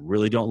that you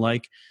really don't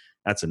like.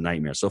 That's a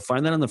nightmare. So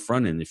find that on the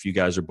front end if you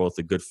guys are both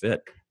a good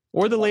fit.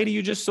 Or the lady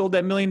you just sold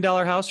that $1 million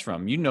house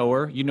from. You know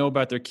her. You know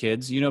about their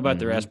kids. You know about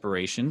their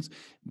aspirations.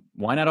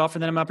 Why not offer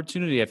them an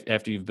opportunity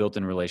after you've built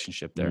in a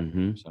relationship there?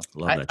 So,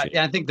 Love that.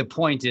 I think the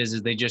point is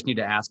they just need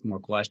to ask more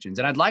questions.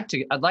 And I'd like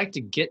to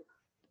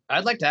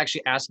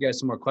actually ask you guys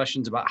some more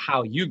questions about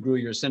how you grew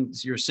your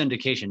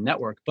syndication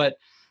network. But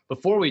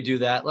before we do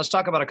that, let's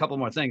talk about a couple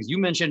more things. You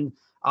mentioned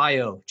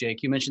IO,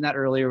 Jake. You mentioned that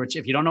earlier, which,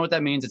 if you don't know what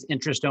that means, it's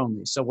interest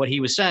only. So what he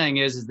was saying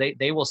is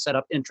they will set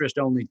up interest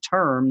only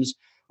terms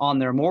on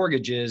their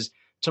mortgages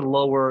to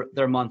lower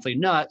their monthly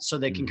nut so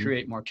they can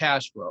create more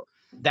cash flow.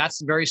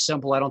 That's very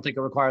simple. I don't think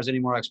it requires any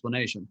more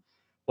explanation.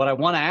 What I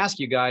want to ask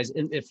you guys,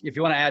 and if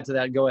you want to add to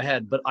that, go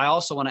ahead. But I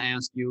also want to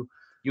ask you,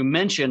 you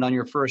mentioned on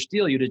your first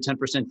deal, you did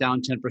 10%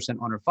 down, 10%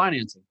 owner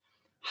financing.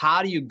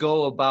 How do you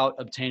go about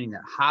obtaining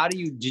that?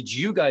 Did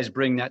you guys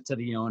bring that to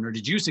the owner?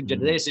 Did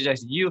they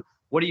suggest you?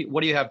 What do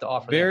you have to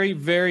offer? Very,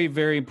 very,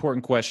 very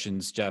important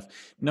questions, Jeff.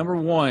 Number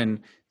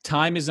one,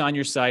 time is on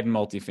your side in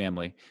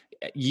multifamily.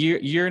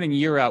 Year in and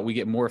year out, we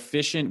get more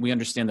efficient. We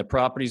understand the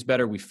properties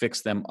better. We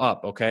fix them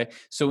up. Okay.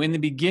 So in the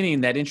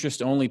beginning, that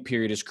interest only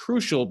period is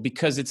crucial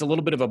because it's a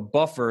little bit of a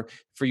buffer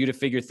for you to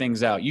figure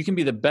things out. You can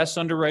be the best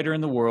underwriter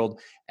in the world.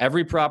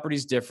 Every property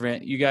is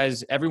different. You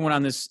guys, everyone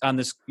on this,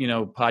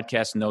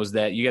 podcast knows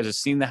that. You guys have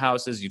seen the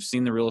houses. You've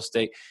seen the real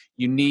estate.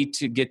 You need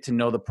to get to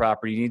know the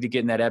property. You need to get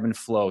in that ebb and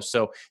flow.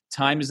 So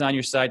time is on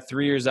your side.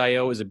 3 years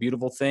IO is a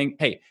beautiful thing.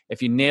 Hey,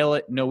 if you nail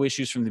it, no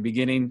issues from the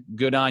beginning,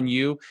 good on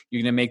you.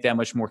 You're going to make that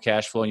much more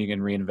cash flow and you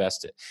can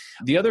reinvest it.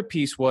 The other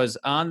piece was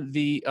on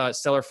the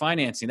seller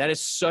financing. That is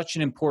such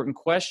an important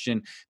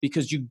question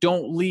because you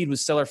don't lead with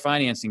seller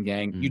financing,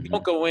 gang. You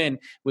don't go in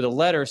with a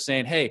letter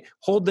saying, hey,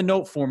 hold the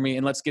note for me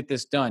and let's get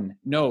this done.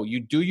 No, you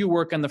do your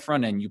work on the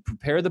front end. You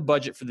prepare the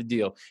budget for the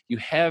deal. You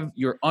have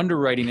your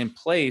underwriting in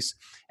place,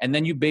 and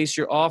then you base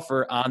your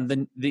offer on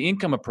the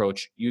income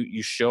approach.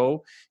 You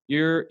show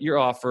your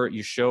offer.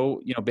 You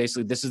show,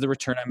 basically this is the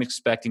return I'm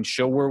expecting.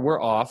 Show where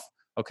we're off.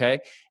 Okay.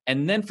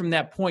 And then from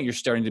that point, you're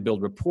starting to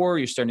build rapport.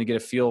 You're starting to get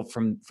a feel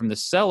from the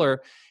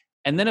seller.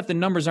 And then if the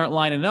numbers aren't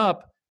lining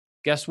up,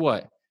 guess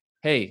what?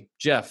 Hey,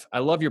 Jeff, I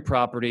love your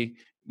property.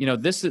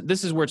 This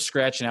is where it's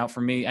scratching out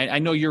for me. I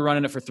know you're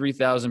running it for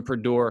 $3,000 per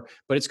door,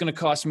 but it's going to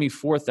cost me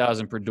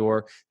 $4,000 per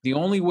door. The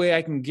only way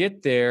I can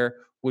get there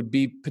would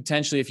be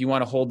potentially if you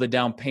want to hold the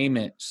down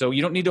payment. So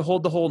you don't need to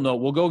hold the whole note.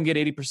 We'll go and get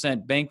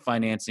 80% bank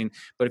financing.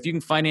 But if you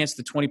can finance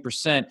the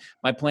 20%,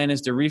 my plan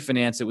is to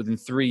refinance it within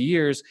 3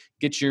 years,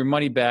 get your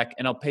money back,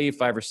 and I'll pay you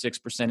 5 or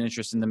 6%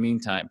 interest in the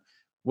meantime.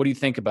 What do you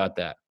think about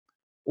that?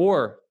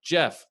 Or,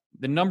 Jeff,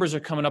 the numbers are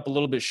coming up a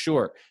little bit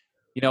short.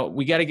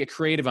 We got to get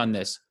creative on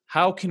this.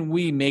 How can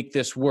we make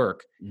this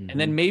work? And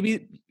then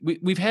maybe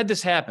we've had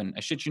this happen. I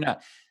shit you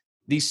not.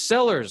 These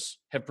sellers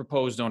have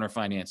proposed owner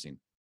financing.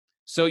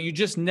 So you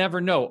just never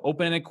know.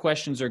 Open-ended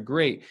questions are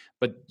great,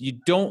 but you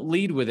don't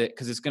lead with it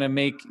because it's going to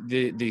make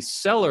the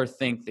seller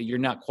think that you're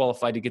not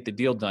qualified to get the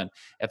deal done.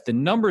 If the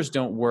numbers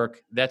don't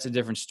work, that's a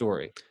different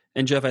story.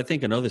 And Jeff, I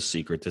think another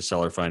secret to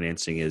seller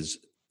financing is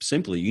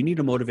simply you need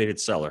a motivated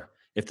seller.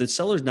 If the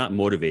seller's not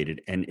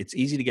motivated and it's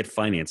easy to get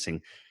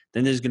financing,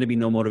 then there's going to be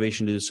no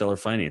motivation to do seller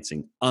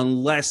financing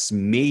unless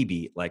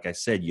maybe, like I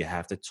said, you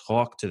have to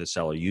talk to the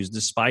seller, use the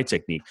SPY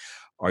technique.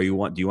 Do you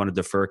want to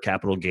defer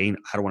capital gain?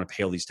 I don't want to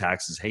pay all these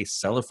taxes. Hey,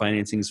 seller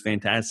financing is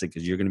fantastic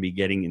because you're going to be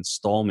getting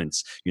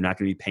installments. You're not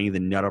going to be paying the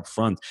net up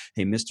front.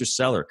 Hey, Mr.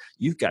 Seller,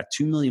 you've got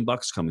 $2 million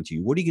coming to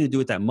you. What are you going to do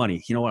with that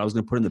money? You know what? I was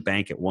going to put it in the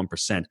bank at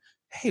 1%.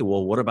 Hey,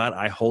 well, what about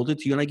I hold it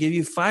to you and I give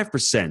you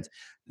 5%?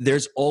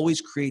 There's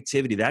always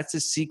creativity. That's the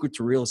secret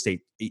to real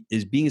estate,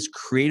 is being as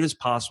creative as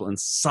possible and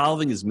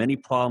solving as many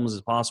problems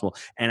as possible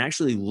and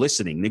actually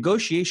listening.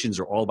 Negotiations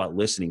are all about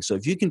listening. So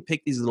if you can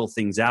pick these little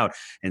things out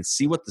and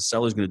see what the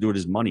seller's going to do with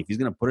his money, if he's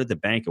going to put it at the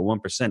bank at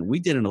 1%, we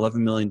did an $11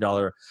 million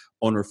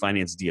owner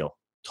finance deal.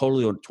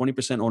 Totally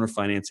 20% owner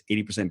finance,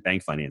 80%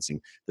 bank financing.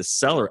 The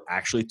seller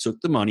actually took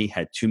the money,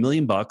 had $2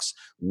 million,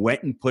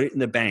 went and put it in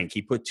the bank.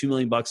 He put $2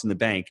 million in the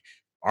bank.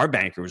 Our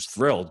banker was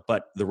thrilled,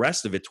 but the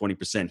rest of it,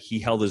 20%, he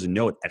held as a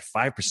note at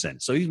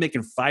 5%. So he's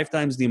making 5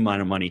 times the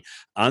amount of money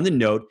on the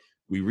note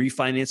We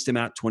refinanced him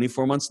out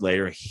 24 months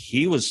later.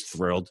 He was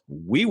thrilled.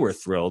 We were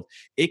thrilled.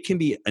 It can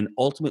be an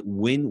ultimate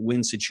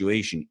win-win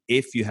situation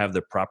if you have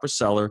the proper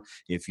seller,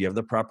 if you have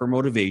the proper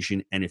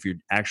motivation, and if you're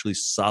actually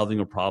solving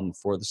a problem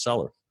for the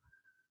seller.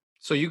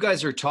 So you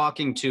guys are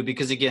talking to,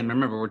 because again,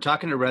 remember, we're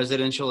talking to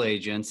residential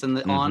agents,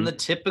 and on the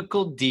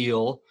typical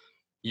deal,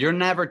 you're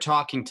never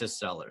talking to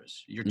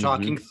sellers. You're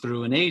talking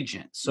through an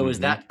agent. So is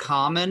that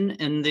common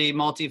in the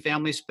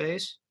multifamily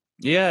space?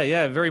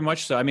 Yeah, very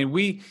much so. I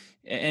mean,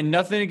 and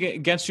nothing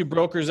against you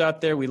brokers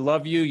out there. We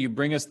love you. You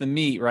bring us the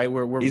meat, right?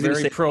 We're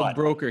very pro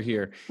broker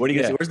here. What are you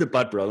going to say? Where's the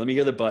butt, bro? Let me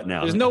hear the butt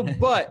now. There's no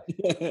but.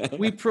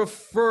 We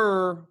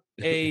prefer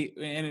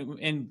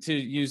and to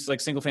use like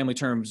single family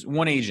terms,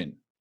 one agent.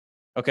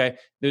 Okay.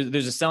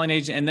 There's a selling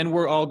agent, and then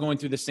we're all going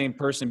through the same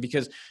person,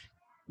 because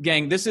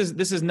gang, this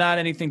is not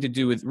anything to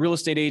do with real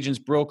estate agents,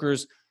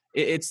 brokers.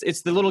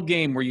 It's the little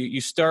game where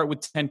you start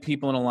with 10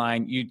 people in a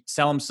line, you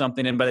sell them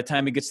something, and by the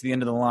time it gets to the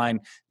end of the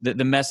line,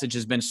 the message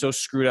has been so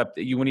screwed up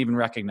that you wouldn't even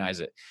recognize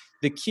it.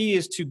 The key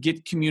is to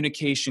get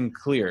communication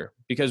clear,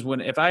 because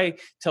if I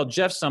tell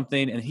Jeff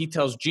something and he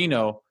tells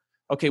Gino,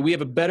 okay, we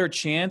have a better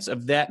chance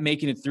of that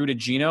making it through to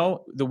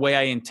Gino the way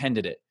I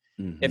intended it.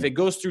 If it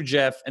goes through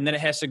Jeff and then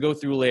it has to go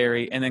through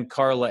Larry and then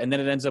Carla and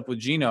then it ends up with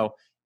Gino,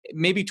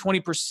 maybe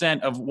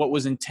 20% of what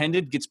was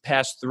intended gets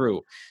passed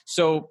through.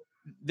 So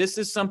this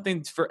is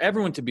something for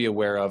everyone to be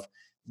aware of.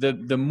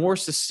 The more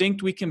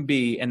succinct we can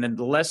be, and then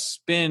the less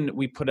spin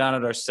we put on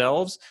it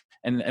ourselves,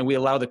 and we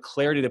allow the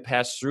clarity to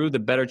pass through, the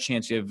better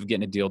chance you have of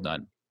getting a deal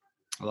done.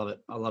 I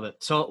love it.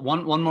 So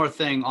one more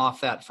thing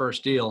off that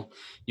first deal,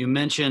 you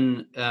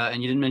mentioned,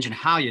 and you didn't mention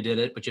how you did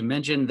it, but you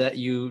mentioned that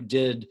you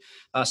did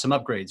some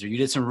upgrades, or you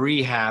did some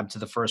rehab to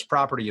the first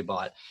property you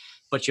bought,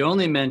 but you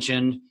only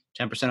mentioned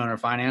 10% owner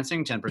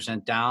financing,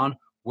 10% down.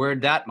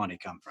 Where'd that money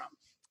come from?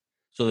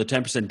 So the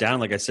 10% down,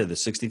 like I said, the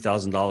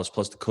 $60,000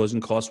 plus the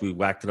closing costs, we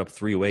whacked it up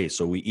 3 ways.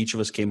 So each of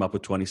us came up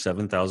with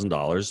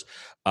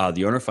 $27,000.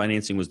 The owner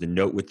financing was the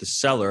note with the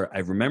seller. I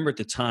remember at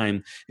the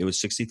time it was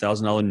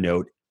 $60,000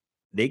 note.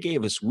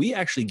 We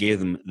actually gave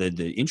them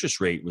the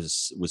interest rate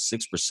was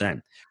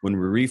 6%. When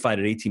we refied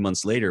it 18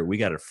 months later, we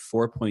got a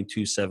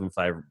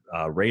 4.275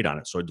 rate on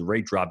it. So the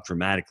rate dropped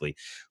dramatically.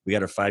 We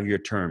got a 5-year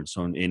term.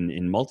 So in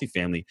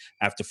multifamily,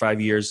 after 5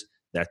 years,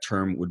 that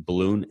term would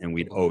balloon and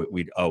we'd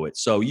owe it.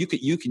 So you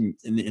can,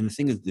 and the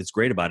thing that's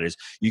great about it is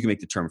you can make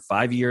the term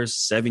 5 years,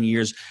 7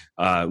 years.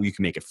 You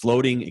can make it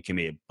floating. It can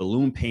be a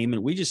balloon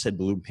payment. We just said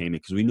balloon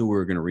payment because we knew we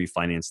were going to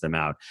refinance them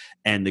out.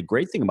 And the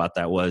great thing about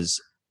that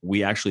was,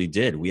 we actually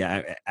did. We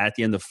at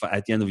the end of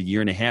a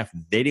year and a half,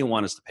 they didn't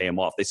want us to pay them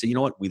off. They said, you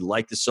know what, we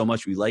like this so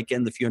much, we like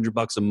getting the few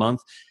 $100 a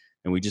month,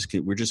 and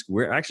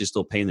we're actually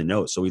still paying the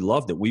note. So we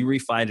loved it. We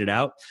refied it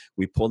out.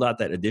 We pulled out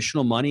that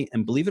additional money,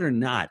 and believe it or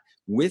not,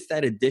 with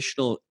that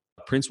additional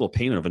principal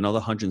payment of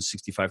another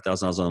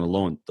 $165,000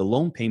 on the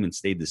loan payment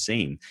stayed the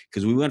same,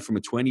 because we went from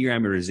a 20-year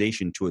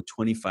amortization to a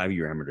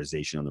 25-year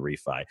amortization on the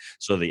refi.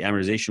 So the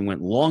amortization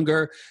went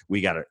longer.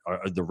 We got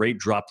the rate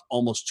dropped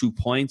almost 2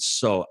 points.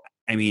 So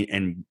I mean,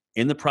 and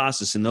in the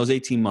process, in those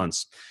 18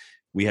 months,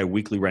 we had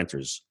weekly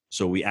renters.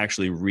 So we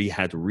actually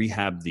had to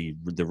rehab the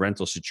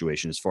rental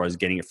situation as far as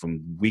getting it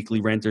from weekly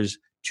renters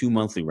to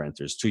monthly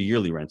renters to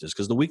yearly renters,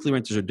 because the weekly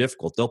renters are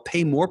difficult. They'll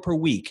pay more per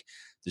week.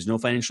 There's no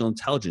financial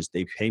intelligence.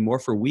 They pay more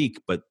for a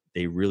week, but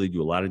they really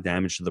do a lot of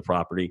damage to the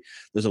property.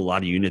 There's a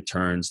lot of unit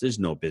turns. There's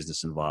no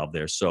business involved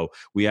there. So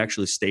we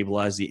actually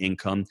stabilized the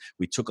income.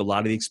 We took a lot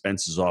of the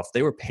expenses off.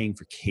 They were paying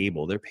for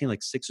cable. They're paying like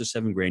 $6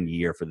 or $7 grand a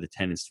year for the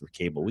tenants for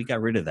cable. We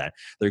got rid of that.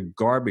 Their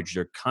garbage,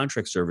 their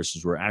contract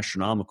services were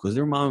astronomical because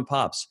they were mom and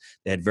pops.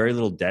 They had very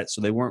little debt, so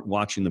they weren't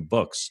watching the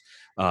books.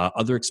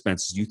 Other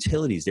expenses,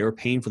 utilities, they were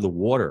paying for the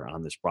water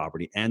on this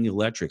property and the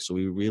electric. So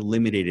we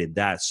eliminated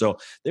that. So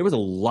there was a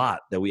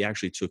lot that we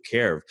actually took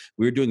care of.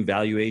 We were doing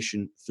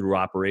valuation through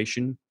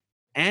operation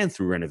and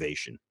through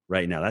renovation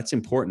right now. That's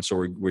important.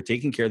 So we're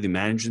taking care of the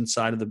management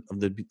side of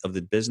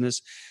the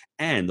business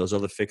and those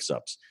other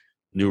fix-ups,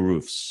 new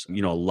roofs,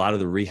 a lot of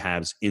the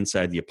rehabs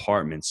inside the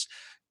apartments.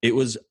 It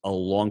was a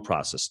long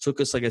process. Took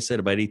us, like I said,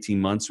 about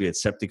 18 months. We had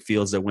septic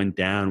fields that went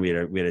down. We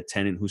had a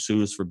tenant who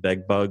sued us for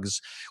bed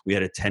bugs. We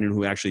had a tenant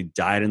who actually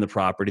died in the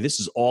property. This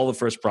is all the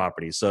first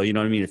property. So you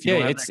know what I mean? If you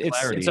don't have that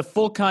clarity, it's a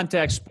full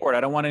contact sport.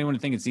 I don't want anyone to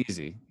think it's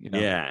easy.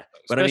 Yeah,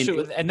 but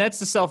and that's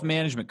the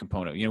self-management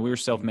component. We were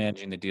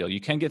self-managing the deal.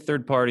 You can get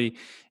third party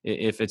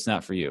if it's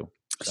not for you.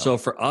 So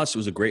for us, it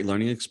was a great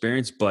learning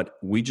experience, but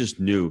we just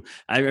knew.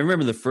 I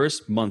remember the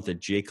first month that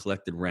Jay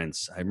collected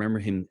rents. I remember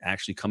him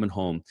actually coming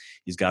home.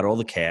 He's got all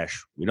the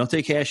cash. We don't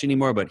take cash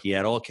anymore, but he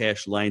had all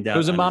cash lined out. It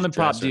was a mom and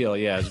pop deal.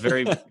 Yeah, it was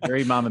very,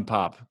 very mom and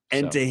pop.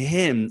 And to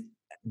him,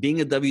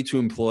 being a W-2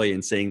 employee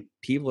and saying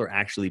people are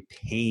actually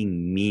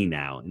paying me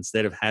now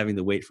instead of having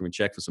to wait for a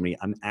check for somebody,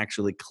 I'm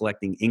actually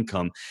collecting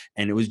income.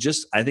 And it was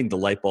just, I think the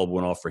light bulb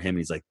went off for him.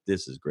 He's like,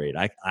 this is great.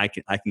 I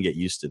can get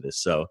used to this.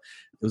 So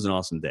it was an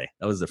awesome day.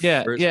 That was the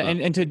first. Yeah.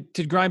 And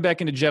to grind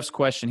back into Jeff's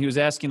question, he was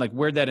asking like,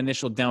 where'd that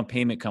initial down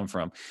payment come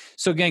from?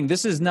 So gang,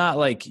 this is not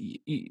like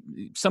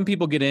some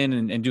people get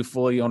in and do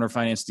fully owner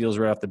finance deals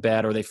right off the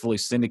bat, or they fully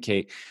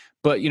syndicate.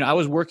 But, I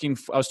was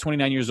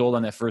 29 years old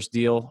on that first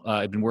deal.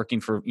 I'd been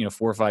working for,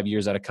 4 or 5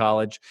 years out of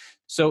college.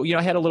 So,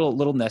 I had a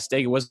little nest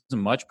egg. It wasn't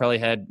much, probably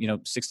had,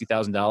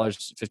 $60,000,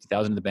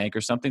 $50,000 in the bank or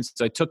something.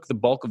 So I took the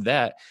bulk of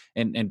that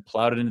and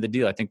plowed it into the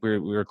deal. I think we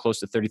were close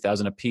to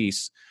 30,000 a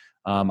piece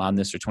on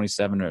this, or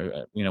 27,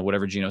 or,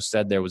 whatever Gino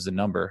said there was the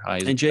number.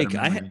 And Jake,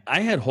 I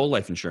had whole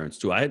life insurance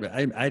too. I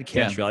had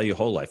cash value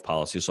whole life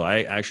policy. So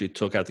I actually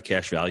took out the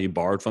cash value,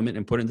 borrowed from it,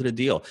 and put it into the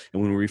deal.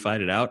 And when we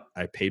refied it out,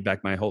 I paid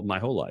back my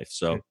whole life.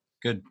 So.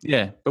 Good.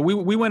 Yeah. But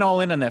we went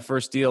all in on that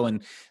first deal.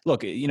 And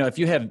look, if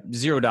you have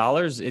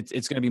 $0,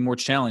 it's going to be more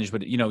challenged,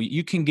 but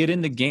you can get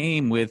in the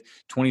game with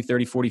 $20,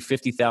 $30,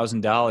 $40,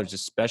 $50,000,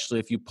 especially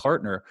if you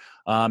partner.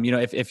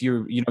 If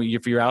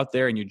you're out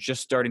there and you're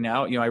just starting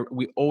out,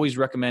 we always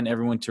recommend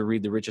everyone to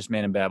read The Richest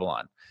Man in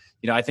Babylon.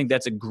 I think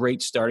that's a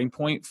great starting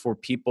point for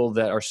people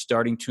that are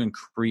starting to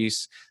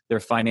increase their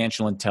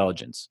financial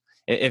intelligence.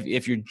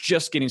 If you're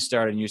just getting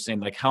started and you're saying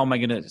like, how am I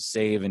going to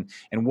save and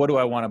what do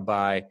I want to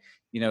buy?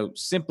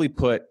 Simply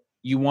put,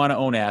 you want to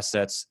own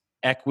assets.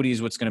 Equity is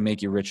what's going to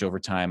make you rich over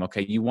time.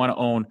 Okay. You want to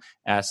own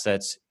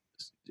assets,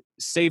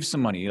 save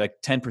some money,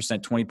 like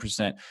 10%,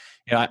 20%.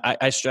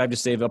 I strive to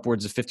save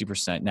upwards of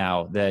 50%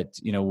 now that,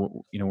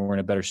 we're in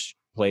a better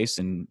place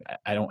and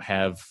I don't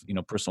have,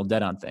 personal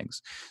debt on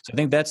things. So I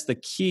think that's the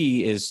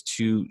key, is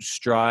to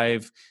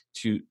strive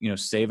to,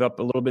 save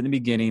up a little bit in the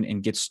beginning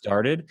and get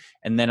started,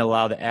 and then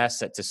allow the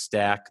asset to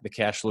stack, the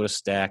cash flow to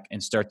stack,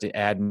 and start to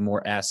add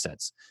more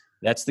assets.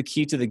 That's the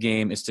key to the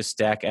game, is to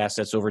stack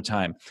assets over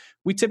time.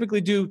 We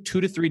typically do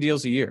 2 to 3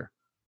 deals a year.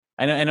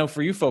 I know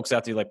for you folks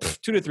out there, like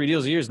 2 to 3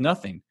 deals a year is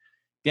nothing.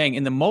 Gang,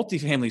 in the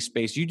multifamily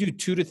space, you do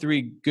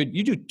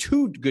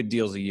 2 good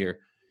deals a year.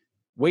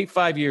 Wait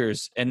 5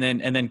 years and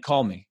then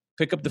call me.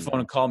 Pick up the phone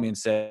and call me and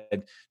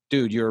said,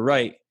 dude, you're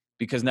right,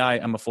 because now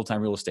I'm a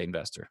full-time real estate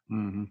investor.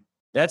 Mm-hmm.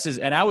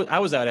 And I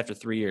was out after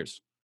 3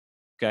 years.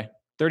 Okay.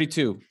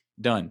 32,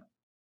 done.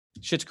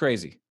 Shit's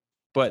crazy.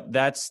 But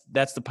that's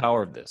the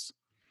power of this.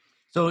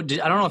 So I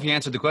don't know if you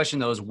answered the question,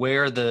 though, is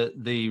where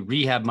the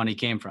rehab money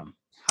came from.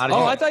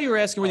 I thought you were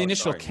asking where the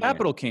initial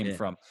capital came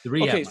from. The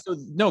rehab okay, money. so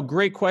no,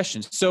 great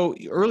question. So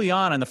early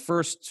on the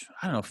first,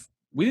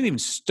 we didn't even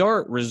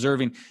start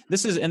reserving.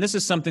 This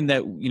is something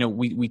that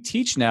we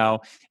teach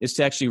now, is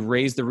to actually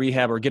raise the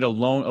rehab or get a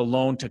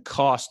loan to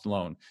cost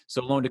loan.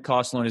 So loan to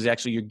cost loan is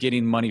actually you're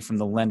getting money from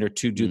the lender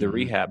to do the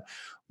rehab.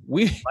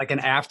 Like an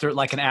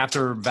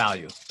after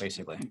value,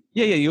 basically.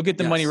 Yeah. You'll get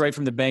the money right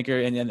from the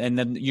banker, and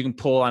then you can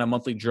pull on a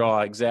monthly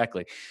draw.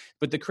 Exactly.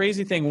 But the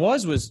crazy thing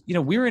was,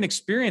 we were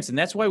inexperienced, and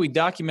that's why we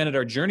documented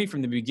our journey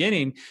from the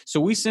beginning.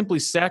 So we simply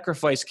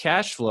sacrificed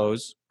cash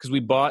flows because we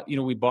bought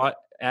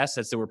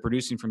assets that were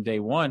producing from day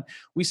one.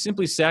 We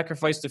simply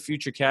sacrificed the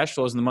future cash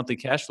flows and the monthly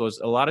cash flows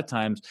a lot of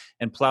times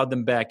and plowed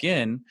them back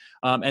in.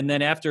 And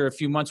then after a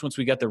few months, once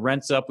we got the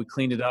rents up, we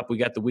cleaned it up, we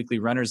got the weekly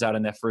renters out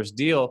in that first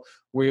deal,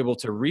 we were able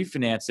to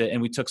refinance it, and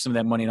we took some of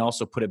that money and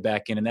also put it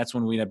back in. And that's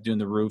when we ended up doing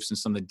the roofs and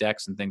some of the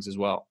decks and things as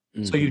well.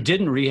 So you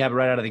didn't rehab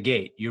right out of the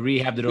gate. You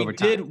rehabbed it over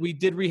time. We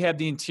did rehab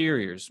the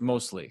interiors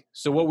mostly.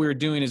 So what we were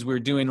doing is we were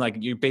doing like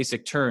your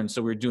basic turns.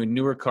 So we were doing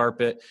newer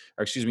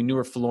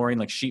flooring,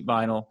 like sheet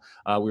vinyl.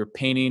 We were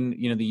painting,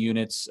 the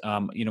units,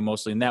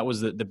 mostly. And that was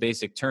the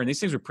basic turn.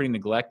 These things were pretty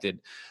neglected.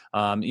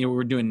 We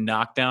were doing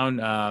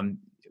knockdown.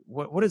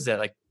 What is that?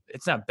 Like,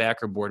 it's not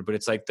backer board, but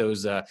it's like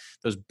those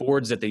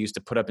boards that they used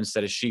to put up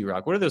instead of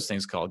sheetrock. What are those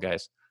things called,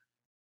 guys?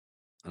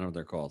 I don't know what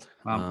they're called.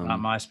 Not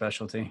my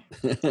specialty.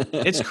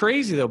 It's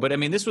crazy though. But I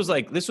mean, this was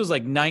like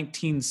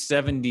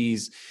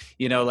 1970s,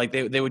 like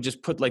they would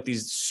just put like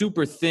these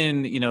super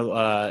thin,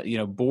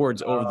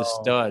 boards over the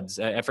studs.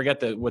 I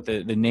forgot what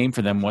the name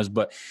for them was,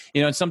 but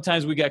and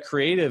sometimes we got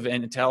creative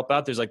and to help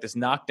out, there's like this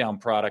knockdown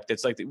product.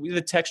 It's like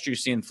the texture you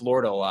see in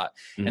Florida a lot.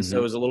 Mm-hmm. And so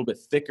it was a little bit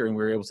thicker, and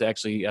we were able to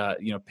actually,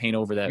 paint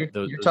over that.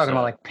 You're talking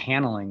about like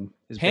paneling.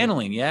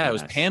 Paneling. Yeah. Yes. It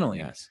was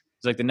paneling. Yes.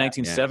 It's like the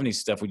 1970s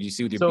stuff. Would you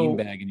see with your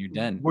beanbag in your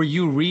den? Were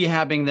you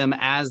rehabbing them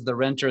as the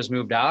renters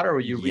moved out, or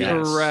were you?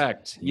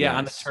 Correct. Yeah, yes.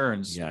 On the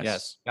turns.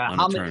 Yes.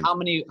 How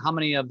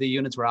many of the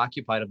units were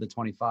occupied of the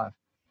 25?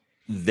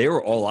 They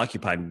were all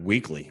occupied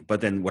weekly,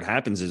 but then what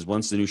happens is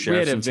once the new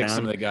sheriff's in town,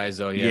 some of the guys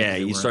though.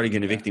 You started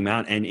getting evicting them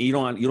out, and you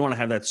don't want to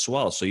have that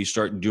swell, so you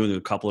start doing a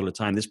couple at a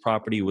time. This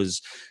property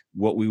was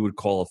what we would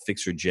call a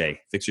Fixer J.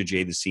 Fixer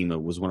J DeSima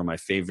was one of my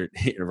favorite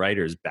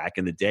writers back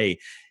in the day.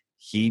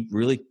 He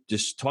really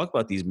just talked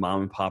about these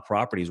mom and pop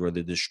properties where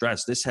the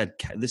distress. This had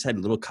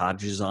little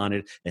cottages on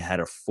it. It had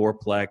a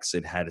fourplex.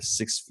 It had a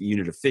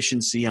 6-unit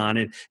efficiency on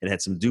it. It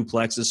had some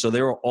duplexes. So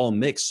they were all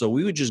mixed. So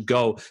we would just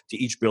go to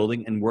each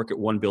building and work at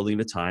one building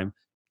at a time.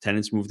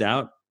 Tenants moved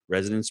out,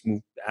 residents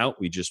moved out,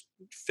 we just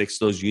fixed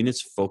those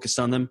units, focused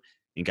on them,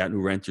 and got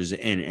new renters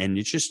in. And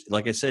it's just,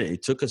 like I said,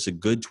 it took us a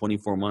good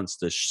 24 months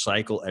to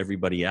cycle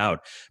everybody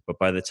out. But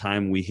by the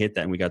time we hit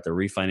that and we got the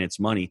refinance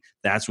money,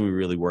 that's when we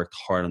really worked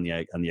hard on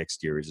the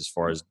exteriors, as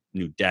far as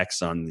new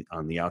decks on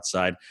the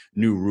outside,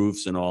 new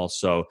roofs and all.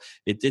 So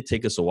it did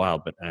take us a while,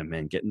 but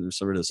man, getting rid of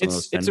some of those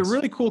tenants. It's a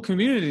really cool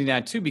community now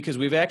too, because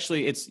we've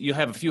actually, you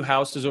have a few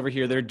houses over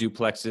here, they're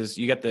duplexes.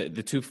 You got the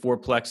 2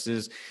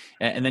 4-plexes,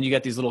 and then you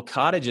got these little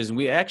cottages, and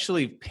we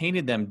actually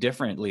painted them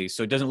differently.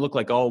 So it doesn't look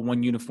like all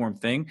one uniform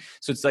thing.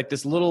 So it's like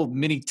this little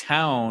mini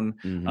town,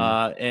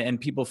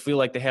 and people feel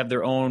like they have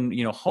their own,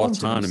 home autonomy,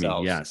 to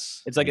themselves.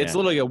 Yes. It's like, it's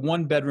literally a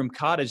 1-bedroom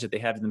cottage that they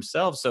have to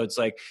themselves. So it's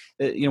like,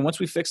 once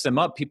we fix them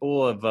up,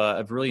 people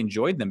have really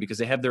enjoyed them because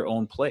they have their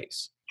own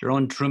place. Your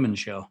own Truman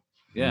Show.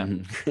 Yeah.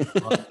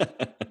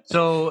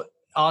 So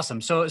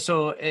awesome.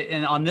 So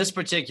and on this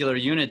particular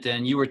unit,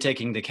 then you were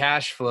taking the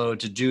cash flow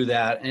to do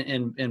that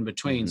in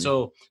between.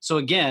 So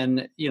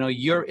again,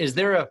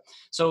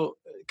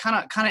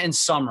 kind of in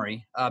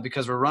summary,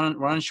 because we're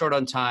running short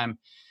on time,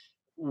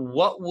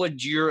 what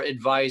would your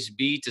advice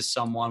be to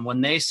someone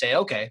when they say,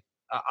 okay,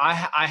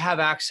 I have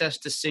access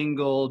to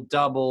single,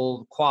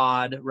 double,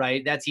 quad,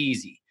 right? That's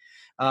easy.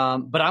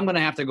 But I'm going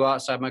to have to go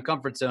outside my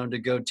comfort zone to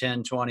go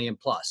 10, 20 and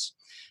plus.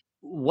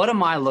 What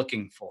am I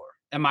looking for?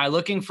 Am I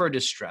looking for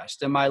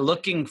distressed? Am I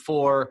looking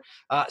for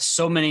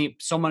so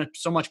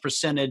much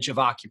percentage of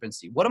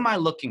occupancy? What am I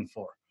looking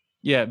for?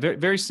 Yeah, very,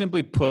 very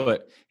simply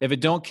put, if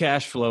it don't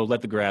cash flow,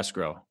 let the grass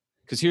grow.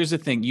 Because here's the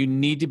thing, you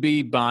need to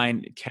be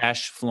buying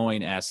cash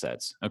flowing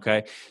assets.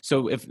 Okay.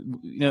 So if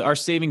our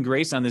saving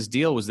grace on this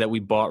deal was that we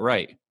bought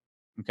right.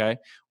 Okay.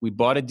 We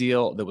bought a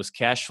deal that was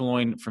cash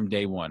flowing from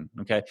day one.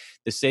 Okay.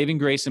 The saving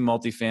grace in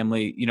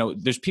multifamily,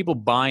 there's people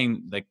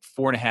buying like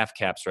 4.5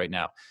 caps right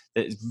now.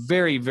 It's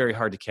very, very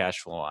hard to cash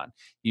flow on.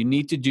 You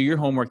need to do your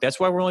homework. That's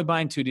why we're only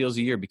buying 2 deals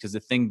a year, because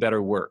the thing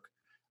better work.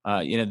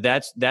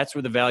 That's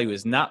where the value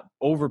is, not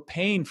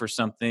overpaying for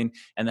something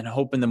and then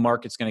hoping the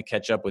market's going to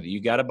catch up with you.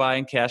 You got to buy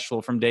in cash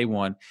flow from day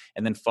one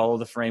and then follow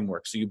the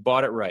framework. So you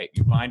bought it right.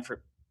 You're buying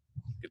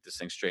get this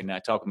thing straight now. I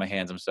talk with my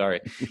hands. I'm sorry.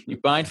 You're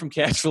buying from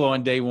cash flow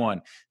on day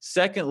one.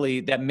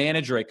 Secondly, that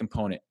manage rate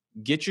component,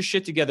 get your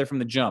shit together from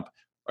the jump.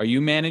 Are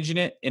you managing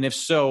it? And if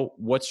so,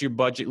 what's your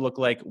budget look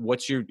like?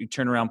 What's your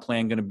turnaround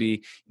plan going to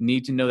be? You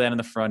need to know that on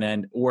the front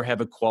end, or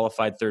have a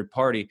qualified third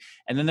party.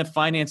 And then the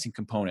financing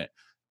component.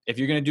 If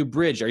you're going to do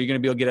bridge, are you going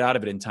to be able to get out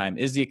of it in time?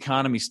 Is the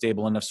economy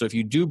stable enough so if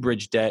you do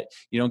bridge debt,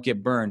 you don't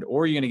get burned?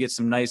 Or you're going to get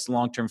some nice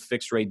long-term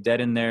fixed rate debt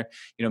in there,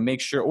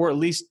 make sure, or at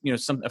least, a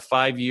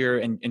 5-year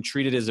and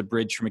treat it as a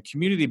bridge from a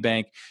community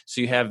bank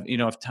so you have,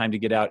 enough time to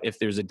get out if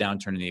there's a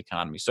downturn in the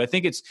economy. So I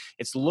think it's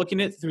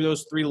looking at it through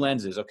those 3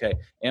 lenses. Okay,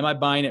 am I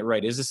buying it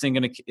right? Is this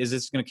going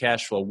to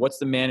cash flow? What's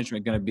the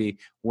management going to be?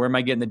 Where am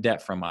I getting the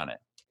debt from on it?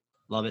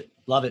 Love it.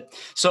 Love it.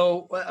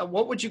 So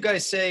what would you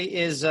guys say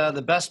is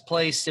the best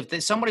place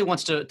if somebody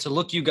wants to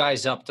look you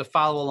guys up, to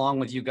follow along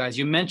with you guys?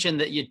 You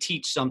mentioned that you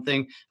teach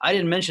something. I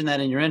didn't mention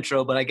that in your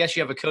intro, but I guess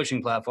you have a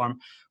coaching platform.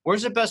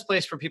 Where's the best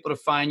place for people to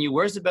find you?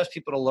 Where's the best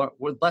people to learn?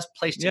 Where's the best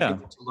place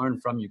people to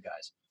learn from you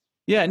guys?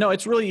 Yeah, no,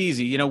 it's really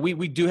easy.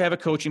 We do have a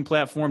coaching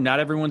platform. Not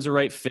everyone's the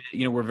right fit.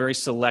 We're very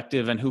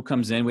selective on who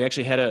comes in. We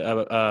actually had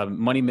a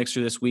money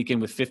mixer this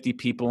weekend with 50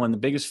 people. And the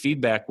biggest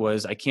feedback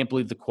was, I can't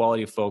believe the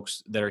quality of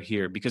folks that are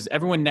here, because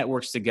everyone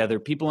networks together.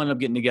 People end up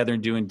getting together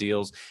and doing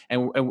deals.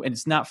 And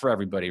it's not for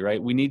everybody, right?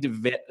 We need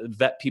to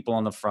vet people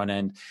on the front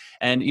end.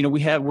 And,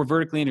 we're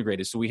vertically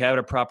integrated. So we have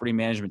a property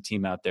management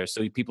team out there.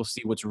 So people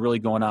see what's really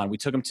going on. We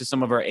took them to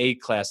some of our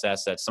A-class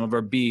assets, some of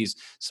our Bs,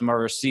 some of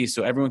our Cs,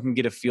 so everyone can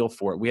get a feel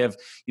for it. We have,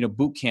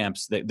 boot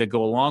camps that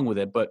go along with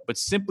it. But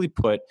simply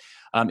put,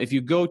 if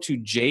you go to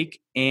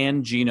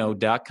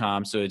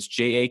jakeandgino.com, so it's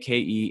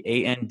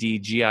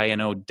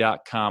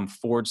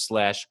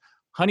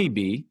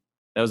jakeandgino.com/honeybee.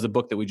 That was the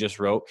book that we just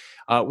wrote.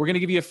 We're going to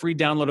give you a free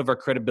download of our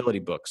credibility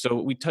book. So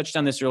we touched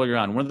on this earlier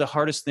on. One of the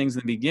hardest things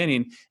in the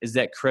beginning is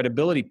that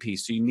credibility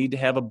piece. So you need to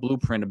have a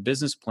blueprint, a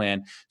business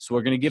plan. So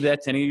we're going to give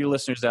that to any of your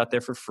listeners out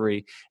there for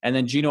free. And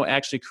then Gino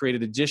actually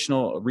created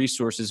additional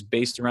resources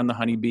based around the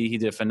Honeybee. He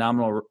did a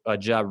phenomenal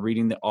job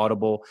reading the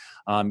Audible.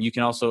 You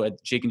can also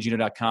at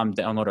jakeandgino.com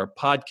download our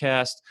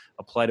podcast,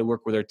 apply to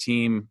work with our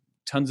team.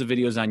 Tons of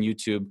videos on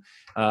YouTube.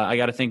 I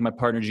got to thank my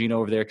partner Gino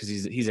over there, because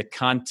he's a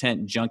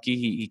content junkie.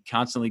 He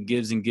constantly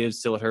gives and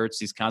gives till it hurts.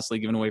 He's constantly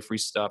giving away free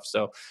stuff.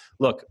 So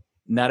look,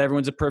 not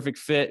everyone's a perfect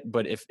fit,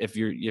 but if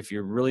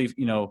you're really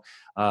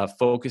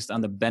focused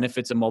on the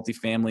benefits of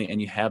multifamily and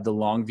you have the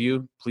long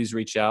view, please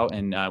reach out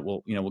and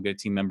we'll get a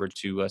team member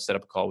to set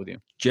up a call with you.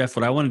 Jeff,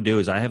 what I want to do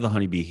is, I have the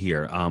Honeybee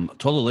here. Told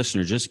the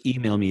listener, just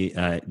email me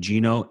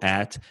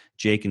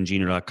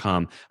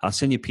Gino@jakeandgino.com. I'll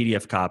send you a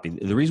PDF copy.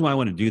 The reason why I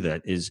want to do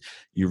that is,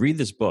 you read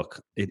this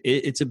book.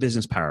 It's a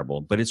business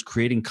parable, but it's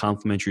creating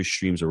complementary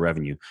streams of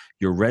revenue.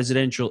 Your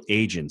residential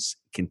agents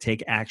can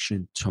take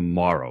action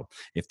tomorrow.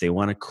 If they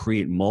want to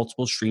create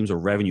multiple streams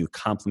of revenue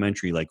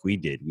complementary like we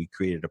did, we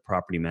created a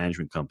property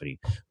management company.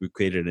 We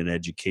created an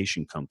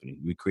education company.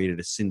 We created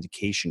a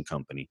syndication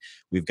company.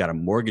 We've got a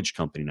mortgage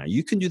company now.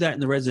 You can do that in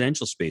the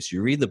residential space.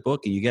 You read the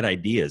book and you get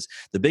ideas.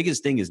 The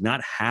biggest thing is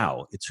not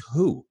how, it's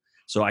who.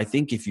 So I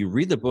think if you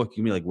read the book,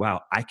 you'll be like,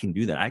 wow, I can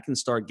do that. I can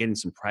start getting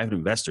some private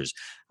investors.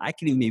 I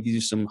can even maybe do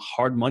some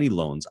hard money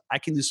loans. I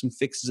can do some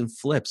fixes and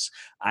flips.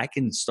 I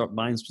can start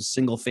buying some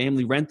single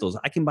family rentals.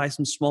 I can buy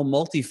some small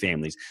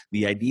multifamilies.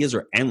 The ideas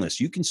are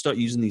endless. You can start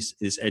using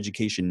this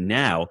education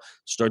now,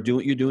 start doing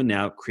what you're doing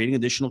now, creating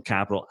additional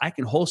capital. I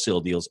can wholesale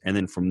deals. And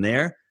then from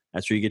there,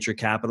 that's where you get your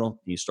capital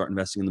and you start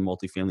investing in the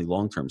multifamily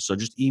long-term. So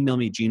just email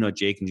me,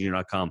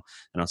 Gino@JakeandGino.com,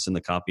 and I'll send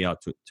the copy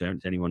out to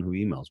anyone who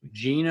emails me.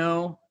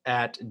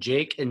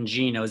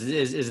 Gino@JakeandGino.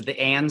 Is it the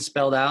and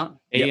spelled out?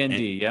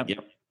 A-N-D, yep.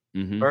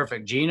 Mm-hmm.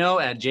 Perfect.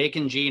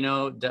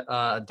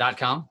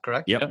 Gino@JakeandGino.com,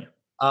 correct? Yep.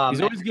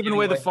 He's always giving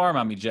away the farm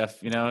on me,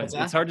 Jeff. You know,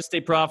 it's hard to stay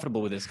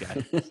profitable with this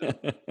guy.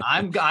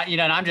 I'm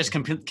just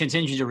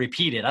continuing to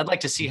repeat it. I'd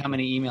like to see how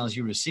many emails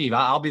you receive.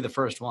 I'll be the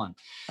first one.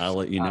 I'll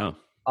let you know.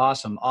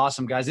 Awesome,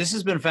 guys. This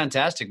has been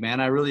fantastic,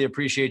 man. I really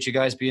appreciate you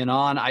guys being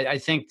on. I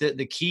think that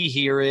the key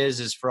here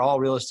is for all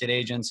real estate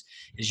agents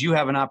is you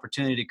have an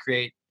opportunity to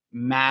create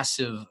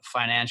massive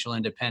financial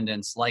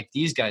independence like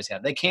these guys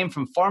have. They came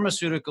from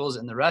pharmaceuticals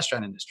and the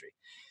restaurant industry.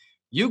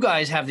 You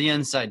guys have the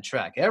inside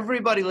track.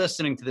 Everybody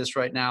listening to this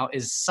right now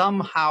is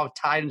somehow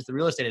tied into the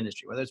real estate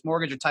industry, whether it's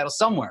mortgage or title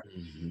somewhere.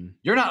 Mm-hmm.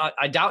 You're not,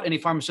 I doubt any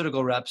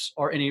pharmaceutical reps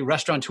or any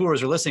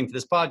restaurateurs are listening to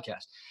this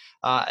podcast.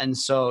 And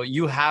so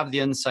you have the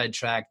inside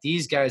track.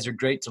 These guys are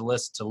great to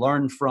listen, to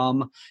learn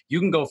from. You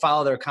can go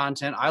follow their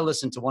content. I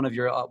listened to one of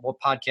your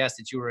podcasts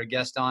that you were a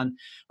guest on.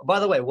 Oh, by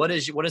the way, what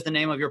is the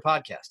name of your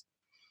podcast?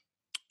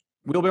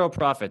 Wheelbarrow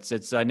Profits.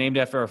 It's named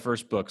after our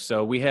first book.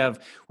 So we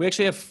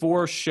actually have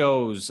 4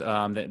 shows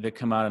that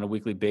come out on a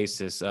weekly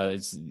basis.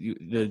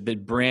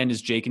 The brand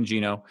is Jake and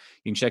Gino.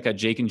 You can check out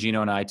Jake and Gino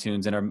on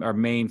iTunes, and our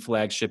main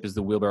flagship is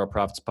the Wheelbarrow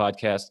Profits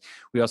podcast.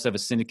 We also have a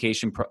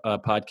syndication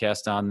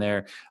podcast on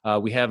there.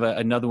 We have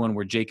another one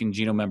where Jake and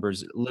Gino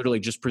members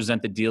literally just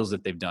present the deals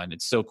that they've done.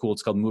 It's so cool.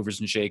 It's called Movers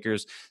and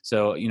Shakers.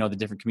 So the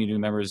different community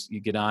members, you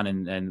get on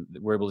and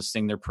we're able to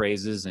sing their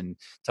praises and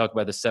talk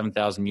about the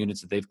 7,000 units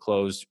that they've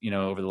closed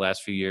over the last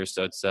few years.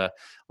 So it's a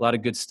lot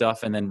of good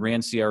stuff. And then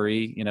Rand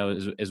CRE,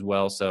 as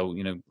well. So, a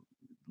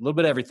little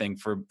bit of everything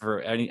for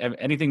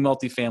anything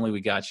multifamily, we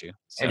got you.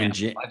 So,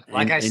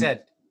 like I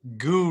said,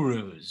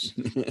 gurus.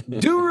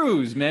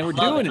 Gurus, man. We're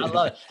doing it. I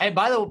love it. Hey,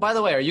 by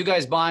the way, are you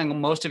guys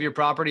buying most of your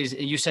properties?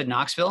 You said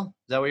Knoxville?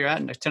 Is that where you're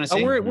at?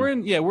 Tennessee? We're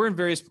in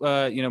various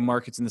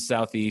markets in the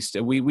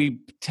Southeast. We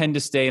tend to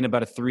stay in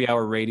about a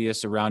 3-hour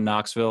radius around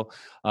Knoxville.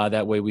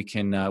 That way we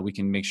can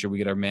make sure we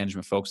get our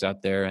management folks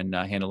out there and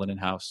handle it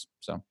in-house.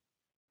 So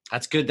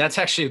that's good. That's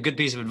actually a good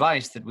piece of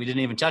advice that we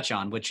didn't even touch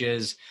on, which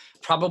is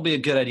probably a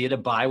good idea to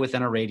buy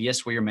within a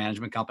radius where your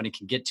management company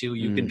can get to,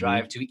 you can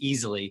drive to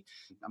easily.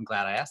 I'm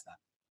glad I asked that.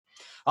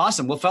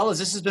 Awesome. Well, fellas,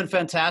 this has been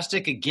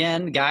fantastic.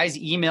 Again, guys,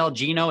 email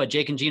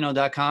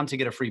Gino@JakeandGino.com to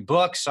get a free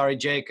book. Sorry,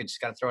 Jake, I just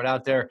got to throw it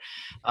out there.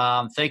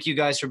 Thank you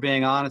guys for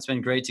being on. It's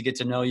been great to get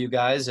to know you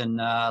guys, and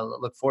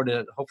look forward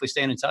to hopefully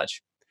staying in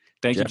touch.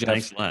 Thank you, Jeff.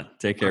 Thanks a lot.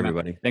 Take care,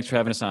 everybody. Thanks for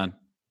having us on.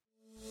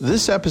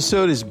 This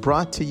episode is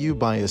brought to you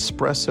by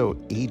Espresso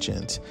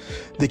Agent.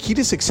 The key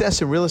to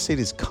success in real estate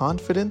is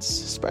confidence,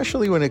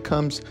 especially when it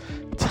comes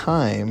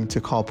time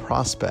to call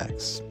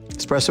prospects.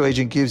 Espresso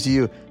Agent gives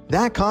you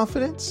that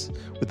confidence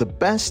with the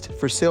best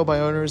for sale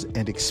by owners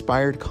and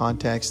expired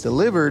contacts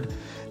delivered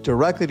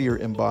directly to your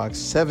inbox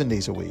 7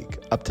 days a week.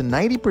 Up to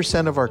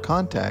 90% of our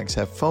contacts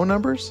have phone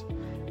numbers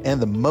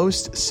and the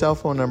most cell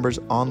phone numbers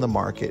on the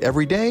market.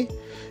 Every day,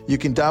 you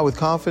can dial with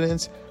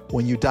confidence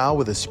when you dial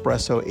with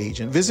Espresso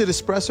Agent. Visit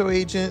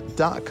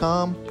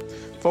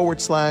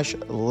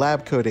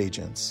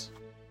espressoagent.com/labcodeagents.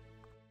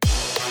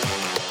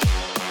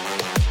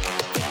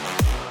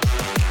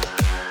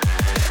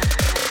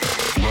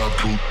 Lab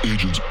Coat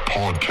Agents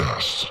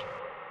Podcast.